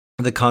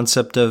the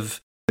concept of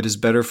it is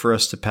better for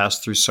us to pass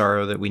through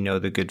sorrow that we know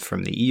the good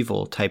from the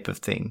evil type of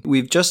thing.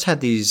 We've just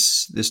had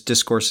this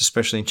discourse,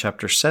 especially in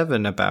chapter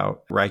 7,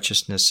 about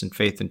righteousness and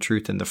faith and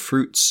truth and the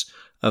fruits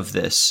of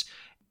this.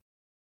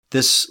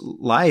 This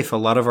life, a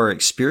lot of our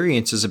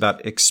experience is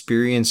about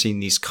experiencing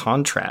these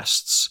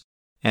contrasts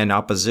and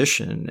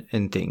opposition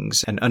and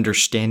things and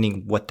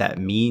understanding what that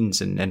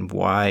means and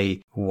why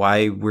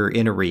we're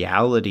in a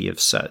reality of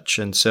such.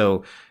 And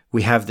so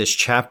we have this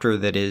chapter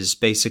that is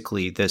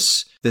basically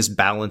this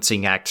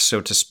balancing act,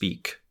 so to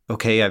speak.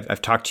 Okay,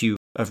 I've talked to you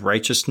of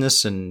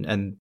righteousness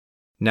and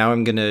now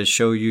I'm going to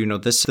show you,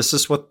 this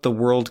is what the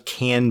world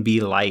can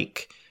be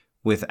like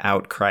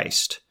without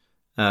Christ.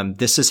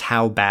 This is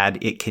how bad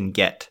it can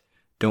get.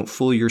 Don't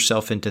fool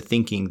yourself into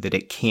thinking that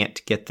it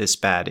can't get this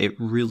bad. It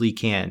really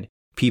can.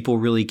 People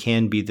really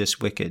can be this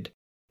wicked.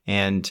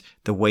 And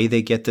the way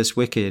they get this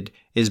wicked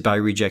is by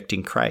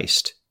rejecting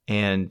Christ.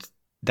 And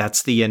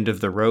that's the end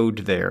of the road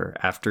there.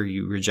 After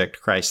you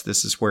reject Christ,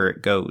 this is where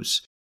it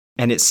goes.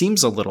 And it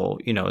seems a little,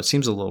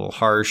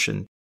 harsh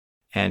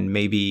and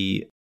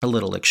maybe a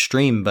little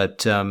extreme,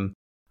 but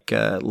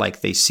like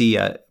they see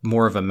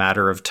more of a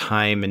matter of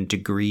time and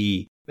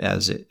degree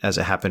as it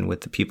happened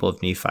with the people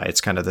of Nephi.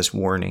 It's kind of this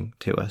warning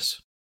to us.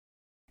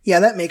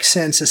 Yeah, that makes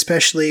sense,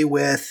 especially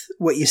with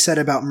what you said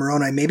about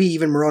Moroni. Maybe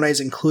even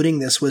Moroni's including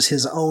this was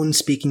his own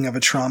speaking of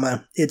a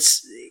trauma.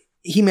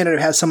 he may not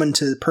have had someone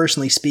to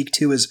personally speak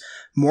to, as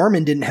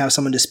Mormon didn't have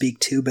someone to speak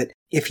to, but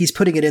if he's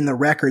putting it in the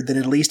record, then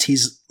at least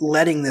he's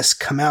letting this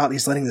come out.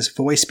 He's letting this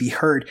voice be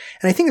heard.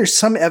 And I think there's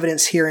some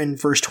evidence here in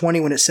verse 20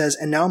 when it says,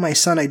 "And now, my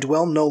son, I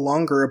dwell no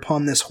longer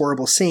upon this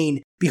horrible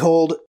scene.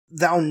 Behold,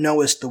 thou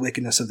knowest the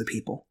wickedness of the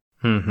people."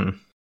 Mm-hmm.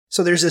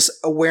 So there's this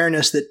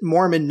awareness that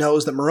Mormon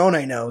knows, that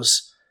Moroni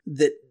knows,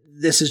 that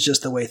this is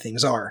just the way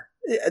things are.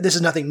 This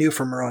is nothing new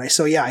for Moroni.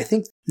 So yeah, I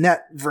think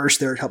that verse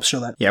there helps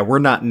show that. Yeah, we're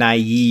not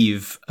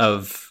naive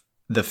of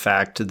the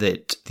fact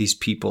that these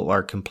people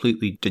are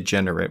completely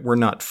degenerate. We're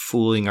not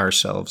fooling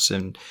ourselves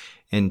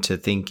into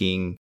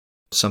thinking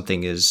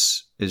something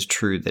is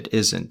true that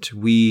isn't.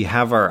 We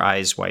have our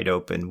eyes wide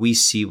open. We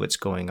see what's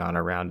going on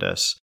around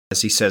us.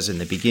 As he says in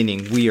the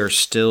beginning, we are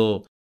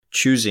still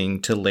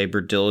choosing to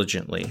labor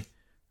diligently,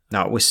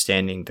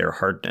 notwithstanding their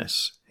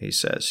hardness, he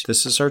says.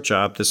 This is our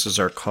job. This is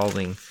our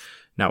calling,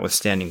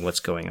 notwithstanding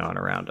what's going on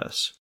around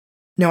us.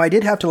 Now, I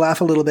did have to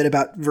laugh a little bit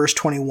about verse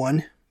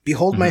 21.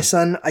 "Behold, my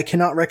son, I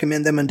cannot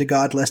recommend them unto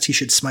God, lest he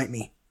should smite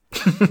me."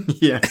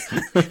 Yeah.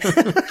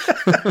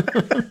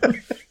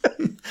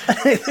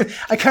 I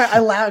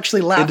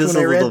actually laughed when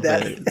I read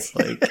that. It's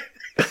like...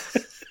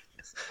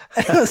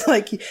 I was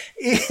like,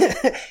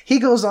 he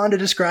goes on to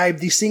describe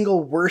the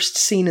single worst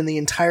scene in the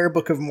entire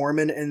Book of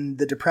Mormon and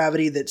the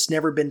depravity that's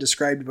never been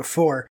described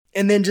before.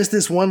 And then just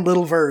this one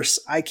little verse,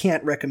 "I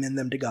can't recommend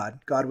them to God.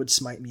 God would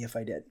smite me if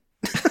I did."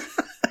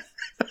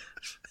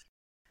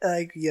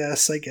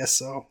 Yes, I guess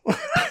so.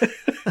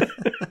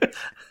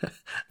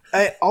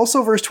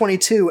 Also, verse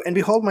 22, "And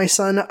behold, my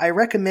son, I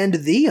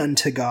recommend thee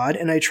unto God,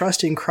 and I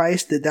trust in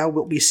Christ that thou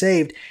wilt be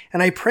saved.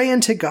 And I pray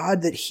unto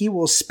God that he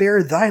will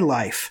spare thy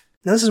life."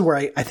 Now, this is where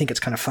I think it's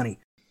kind of funny.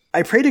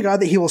 "I pray to God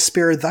that he will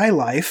spare thy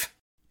life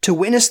to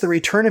witness the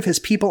return of his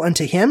people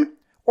unto him,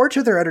 or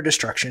to their utter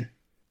destruction."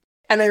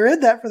 And I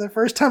read that for the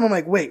first time. I'm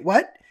like, wait,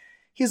 what?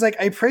 He's like,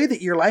 "I pray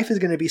that your life is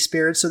going to be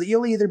spared so that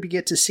you'll either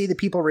get to see the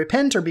people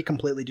repent or be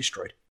completely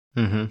destroyed."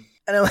 Mm-hmm.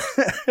 And I'm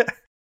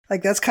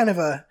like, that's kind of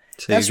a...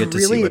 So that's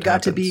really, it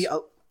got happens. to be...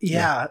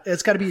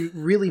 it's got to be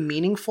really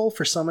meaningful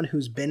for someone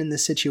who's been in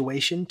this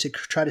situation to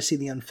try to see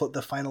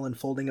the final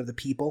unfolding of the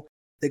people,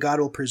 that God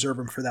will preserve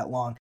them for that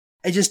long.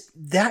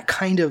 That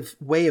kind of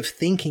way of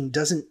thinking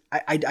doesn't,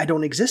 I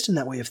don't exist in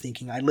that way of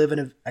thinking. I live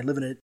in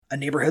a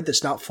neighborhood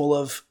that's not full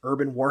of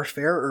urban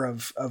warfare or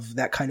of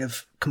that kind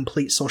of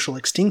complete social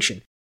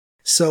extinction.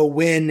 So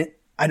when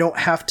I don't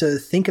have to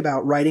think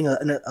about writing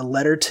a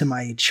letter to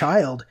my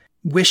child,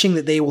 wishing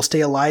that they will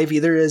stay alive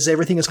either as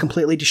everything is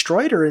completely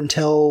destroyed or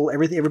until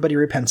everybody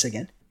repents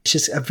again. It's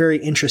just a very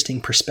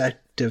interesting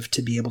perspective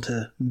to be able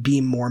to be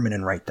Mormon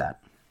and write that.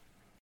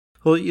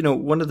 Well,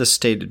 one of the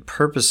stated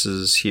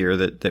purposes here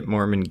that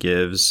Mormon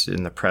gives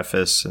in the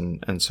preface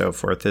and so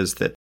forth is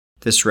that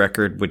this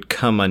record would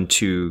come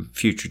unto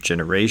future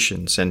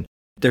generations. And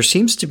there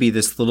seems to be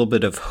this little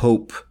bit of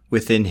hope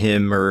within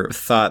him, or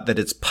thought that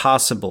it's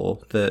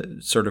possible, the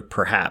sort of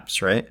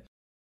perhaps, right?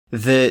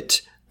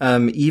 That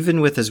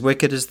even with as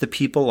wicked as the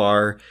people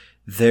are,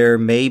 there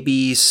may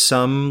be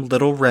some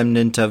little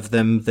remnant of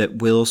them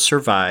that will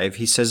survive.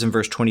 He says in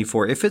verse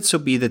 24, "If it so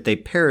be that they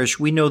perish,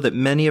 we know that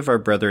many of our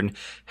brethren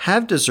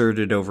have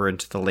deserted over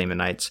unto the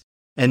Lamanites,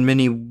 and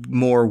many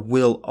more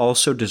will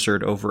also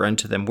desert over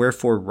unto them.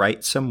 Wherefore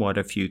write somewhat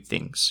a few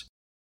things."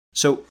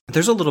 So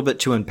there's a little bit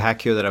to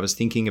unpack here that I was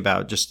thinking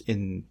about just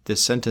in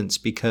this sentence,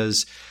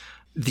 because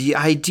the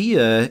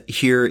idea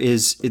here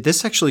is,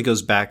 this actually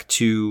goes back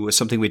to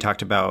something we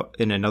talked about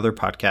in another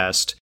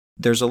podcast.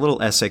 There's a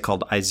little essay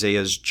called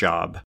Isaiah's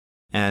Job.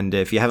 And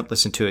if you haven't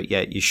listened to it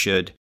yet, you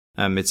should.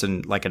 It's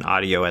like an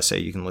audio essay.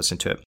 You can listen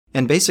to it.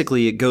 And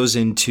basically it goes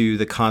into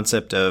the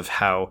concept of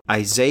how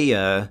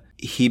Isaiah,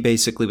 he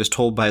basically was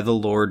told by the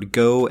Lord,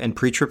 go and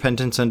preach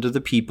repentance unto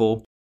the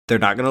people. They're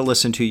not going to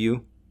listen to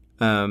you.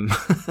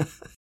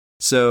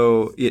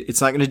 So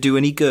it's not going to do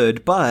any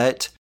good,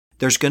 but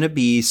there's going to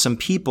be some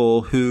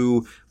people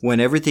who, when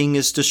everything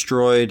is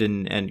destroyed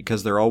and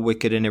because they're all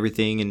wicked and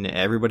everything and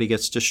everybody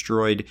gets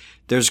destroyed,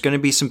 there's going to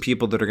be some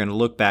people that are going to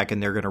look back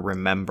and they're going to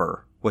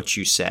remember what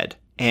you said.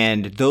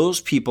 And those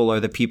people are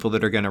the people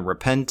that are going to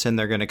repent, and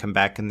they're going to come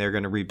back and they're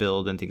going to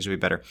rebuild, and things will be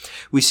better.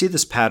 We see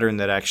this pattern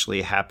that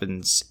actually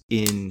happens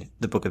in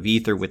the book of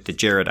Ether with the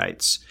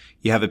Jaredites.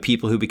 You have a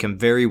people who become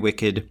very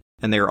wicked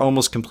and they're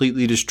almost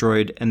completely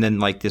destroyed. And then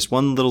like this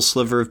one little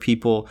sliver of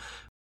people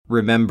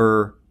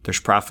remember.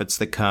 There's prophets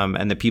that come,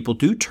 and the people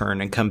do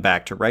turn and come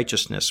back to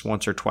righteousness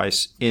once or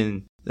twice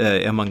in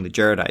among the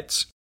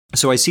Jaredites.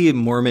 So I see a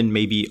Mormon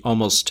maybe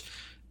almost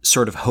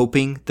sort of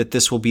hoping that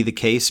this will be the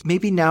case.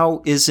 Maybe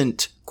now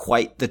isn't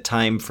quite the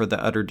time for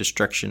the utter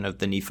destruction of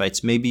the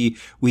Nephites. Maybe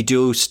we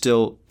can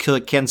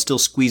still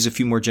squeeze a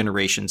few more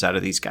generations out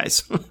of these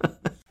guys.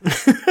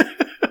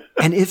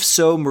 And if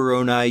so,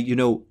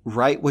 Moroni,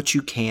 write what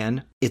you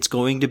can. It's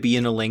going to be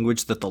in a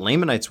language that the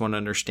Lamanites won't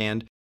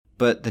understand,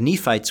 but the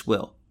Nephites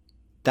will.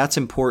 That's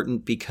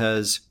important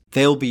because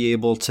they'll be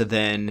able to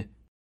then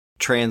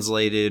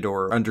translated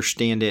or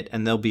understand it,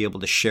 and they'll be able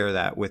to share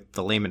that with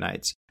the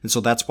Lamanites. And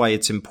so that's why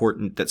it's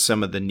important that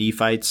some of the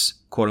Nephites,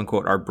 quote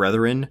unquote, our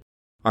brethren,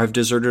 have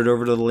deserted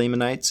over to the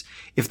Lamanites.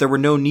 If there were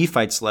no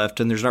Nephites left,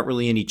 and there's not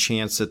really any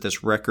chance that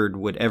this record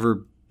would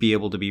ever be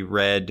able to be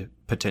read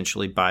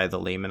potentially by the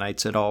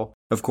Lamanites at all.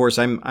 Of course,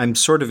 I'm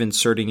sort of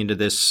inserting into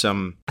this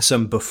some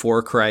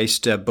before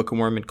Christ Book of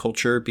Mormon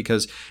culture,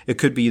 because it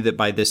could be that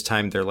by this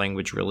time their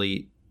language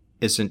really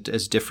isn't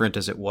as different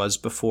as it was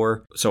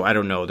before. So I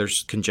don't know.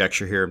 There's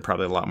conjecture here and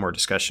probably a lot more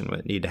discussion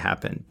would need to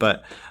happen.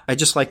 But I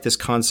just like this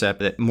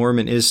concept that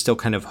Mormon is still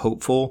kind of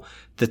hopeful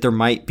that there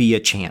might be a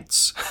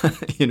chance,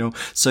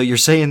 So you're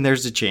saying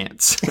there's a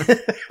chance.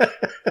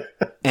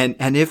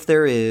 And if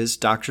there is,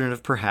 doctrine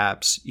of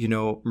perhaps,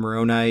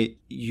 Moroni,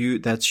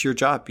 that's your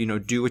job.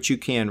 Do what you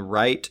can.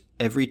 Write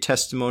every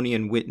testimony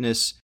and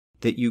witness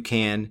that you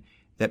can,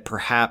 that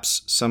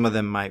perhaps some of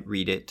them might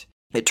read it.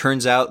 It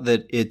turns out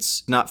that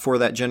it's not for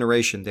that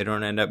generation. They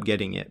don't end up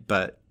getting it,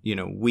 but,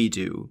 we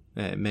do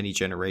many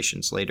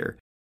generations later.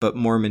 But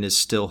Mormon is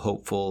still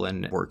hopeful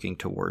and working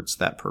towards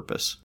that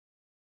purpose.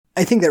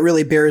 I think that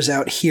really bears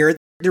out here.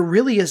 There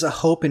really is a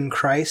hope in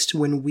Christ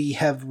when we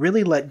have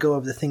really let go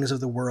of the things of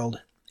the world.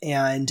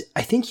 And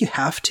I think you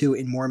have to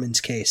in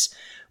Mormon's case.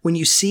 When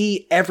you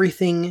see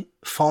everything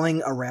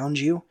falling around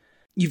you,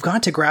 you've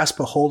got to grasp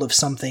a hold of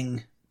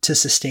something to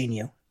sustain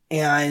you.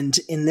 And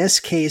in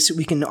this case,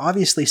 we can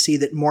obviously see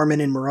that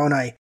Mormon and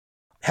Moroni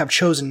have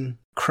chosen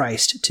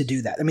Christ to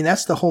do that. I mean,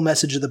 that's the whole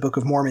message of the Book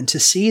of Mormon, to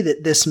see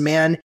that this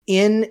man,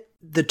 in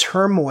the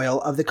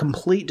turmoil of the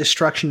complete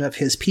destruction of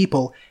his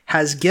people,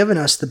 has given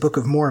us the Book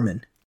of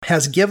Mormon,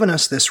 has given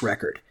us this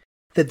record.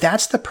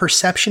 That's the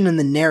perception and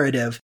the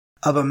narrative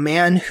of a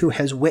man who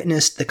has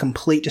witnessed the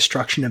complete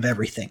destruction of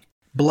everything.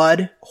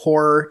 Blood,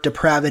 horror,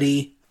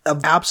 depravity,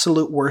 of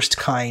absolute worst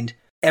kind,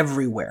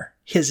 everywhere,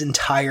 his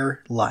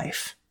entire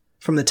life.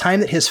 From the time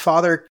that his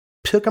father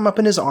took him up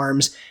in his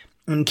arms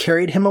and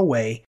carried him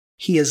away,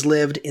 he has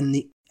lived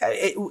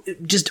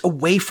just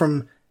away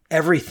from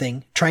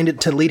everything, trying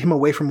to lead him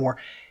away from war.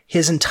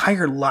 His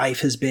entire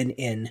life has been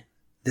in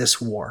this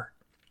war.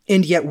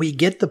 And yet we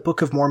get the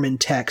Book of Mormon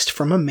text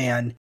from a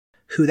man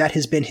who that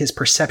has been his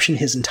perception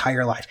his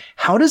entire life.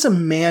 How does a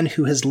man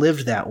who has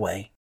lived that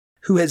way,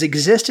 who has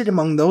existed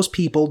among those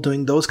people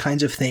doing those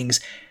kinds of things,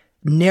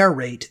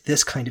 narrate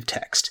this kind of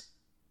text?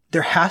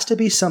 There has to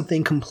be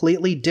something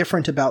completely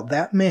different about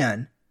that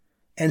man,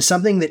 and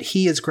something that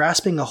he is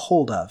grasping a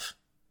hold of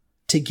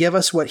to give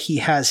us what he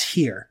has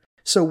here.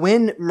 So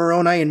when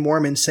Moroni and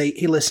Mormon say,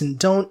 hey, listen,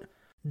 don't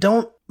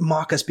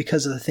mock us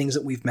because of the things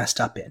that we've messed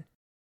up in.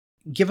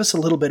 Give us a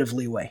little bit of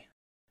leeway.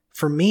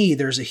 For me,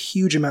 there's a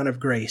huge amount of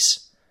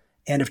grace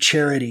and of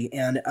charity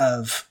and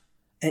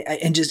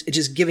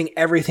just giving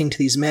everything to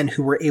these men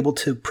who were able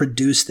to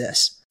produce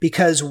this.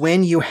 Because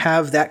when you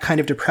have that kind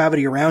of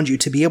depravity around you,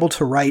 to be able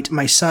to write,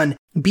 my son,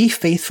 be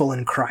faithful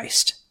in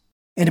Christ,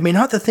 and may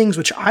not the things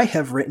which I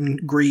have written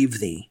grieve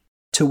thee,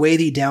 to weigh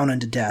thee down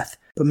unto death,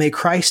 but may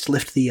Christ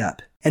lift thee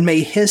up, and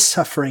may his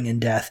suffering and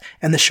death,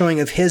 and the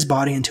showing of his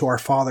body unto our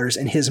fathers,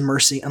 and his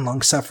mercy and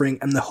long-suffering,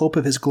 and the hope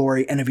of his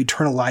glory and of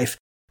eternal life,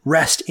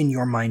 rest in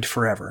your mind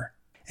forever.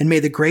 And may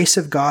the grace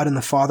of God and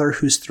the Father,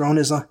 whose throne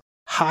is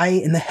high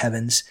in the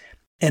heavens,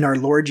 and our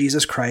Lord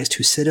Jesus Christ,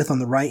 who sitteth on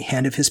the right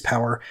hand of his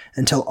power,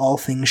 until all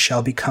things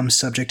shall become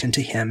subject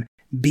unto him,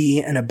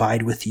 be and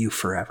abide with you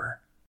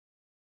forever.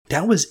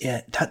 That was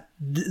it.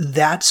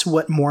 That's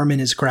what Mormon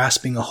is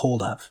grasping a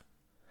hold of.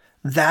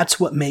 That's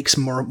what makes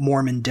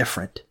Mormon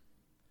different.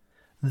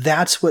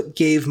 That's what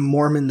gave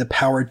Mormon the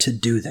power to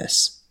do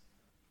this.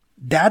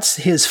 That's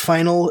his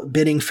final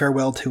bidding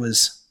farewell to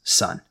his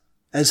son,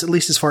 at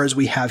least as far as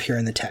we have here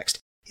in the text.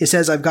 He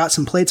says, I've got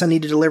some plates I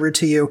need to deliver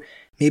to you.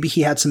 Maybe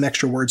he had some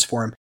extra words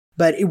for him.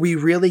 But we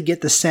really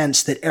get the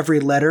sense that every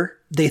letter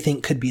they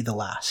think could be the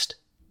last.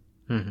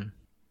 Mm-hmm.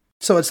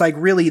 So it's like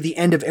really the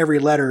end of every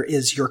letter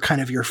is your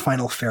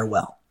final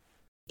farewell.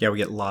 Yeah, we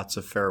get lots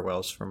of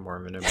farewells from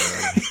Mormon and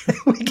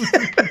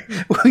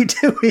Moroni. we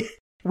do.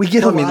 We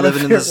get a lot of farewells.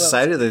 Living in this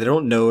society, they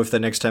don't know if the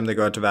next time they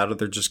go out to battle,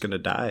 they're just going to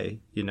die,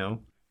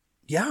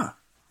 Yeah.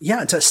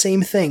 Yeah, it's the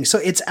same thing. So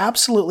it's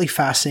absolutely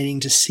fascinating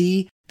to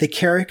see the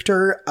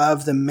character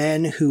of the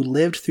men who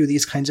lived through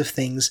these kinds of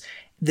things,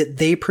 that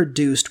they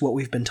produced what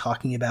we've been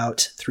talking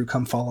about through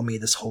Come Follow Me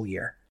this whole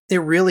year. It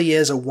really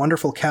is a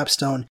wonderful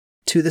capstone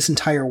to this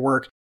entire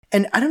work.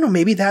 And I don't know,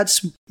 maybe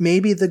that's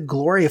the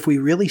glory. If we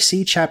really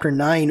see chapter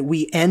 9,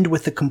 we end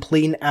with the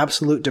complete and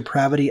absolute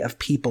depravity of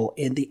people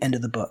in the end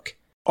of the book.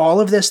 All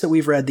of this that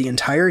we've read the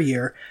entire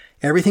year,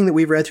 everything that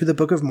we've read through the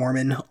Book of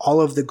Mormon,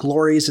 all of the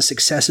glories, the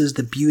successes,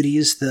 the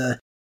beauties, the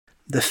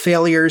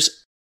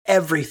failures,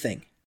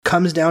 everything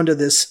comes down to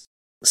this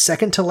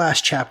second to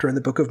last chapter in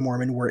the Book of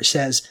Mormon, where it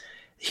says,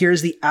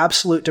 here's the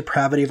absolute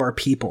depravity of our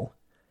people.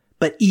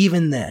 But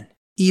even then,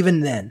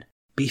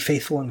 be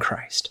faithful in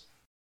Christ.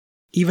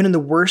 Even in the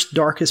worst,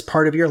 darkest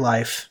part of your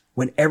life,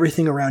 when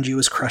everything around you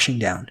is crushing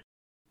down,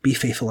 be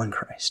faithful in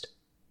Christ.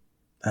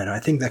 And I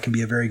think that can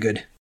be a very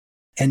good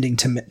ending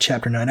to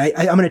chapter 9. I'm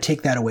going to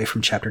take that away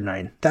from chapter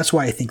 9. That's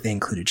why I think they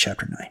included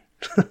chapter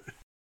 9.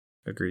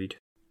 Agreed.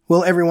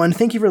 Well, everyone,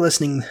 thank you for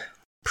listening.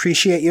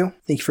 Appreciate you.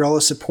 Thank you for all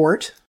the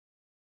support.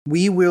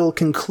 We will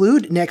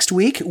conclude next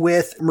week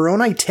with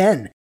Moroni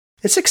 10.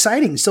 It's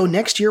exciting. So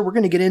next year, we're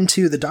going to get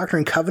into the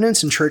Doctrine and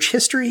Covenants and church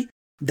history.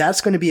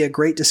 That's going to be a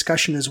great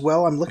discussion as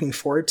well. I'm looking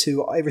forward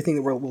to everything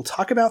that we'll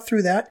talk about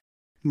through that.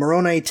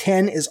 Moroni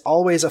 10 is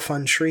always a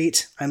fun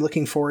treat. I'm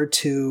looking forward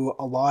to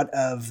a lot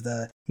of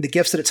the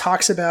gifts that it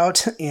talks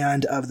about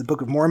and of the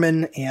Book of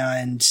Mormon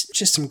and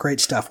just some great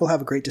stuff. We'll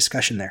have a great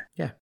discussion there.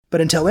 Yeah. But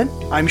until then,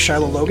 I'm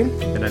Shiloh Logan.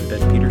 And I'm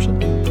Ben Peterson.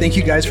 Thank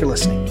you guys for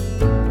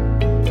listening.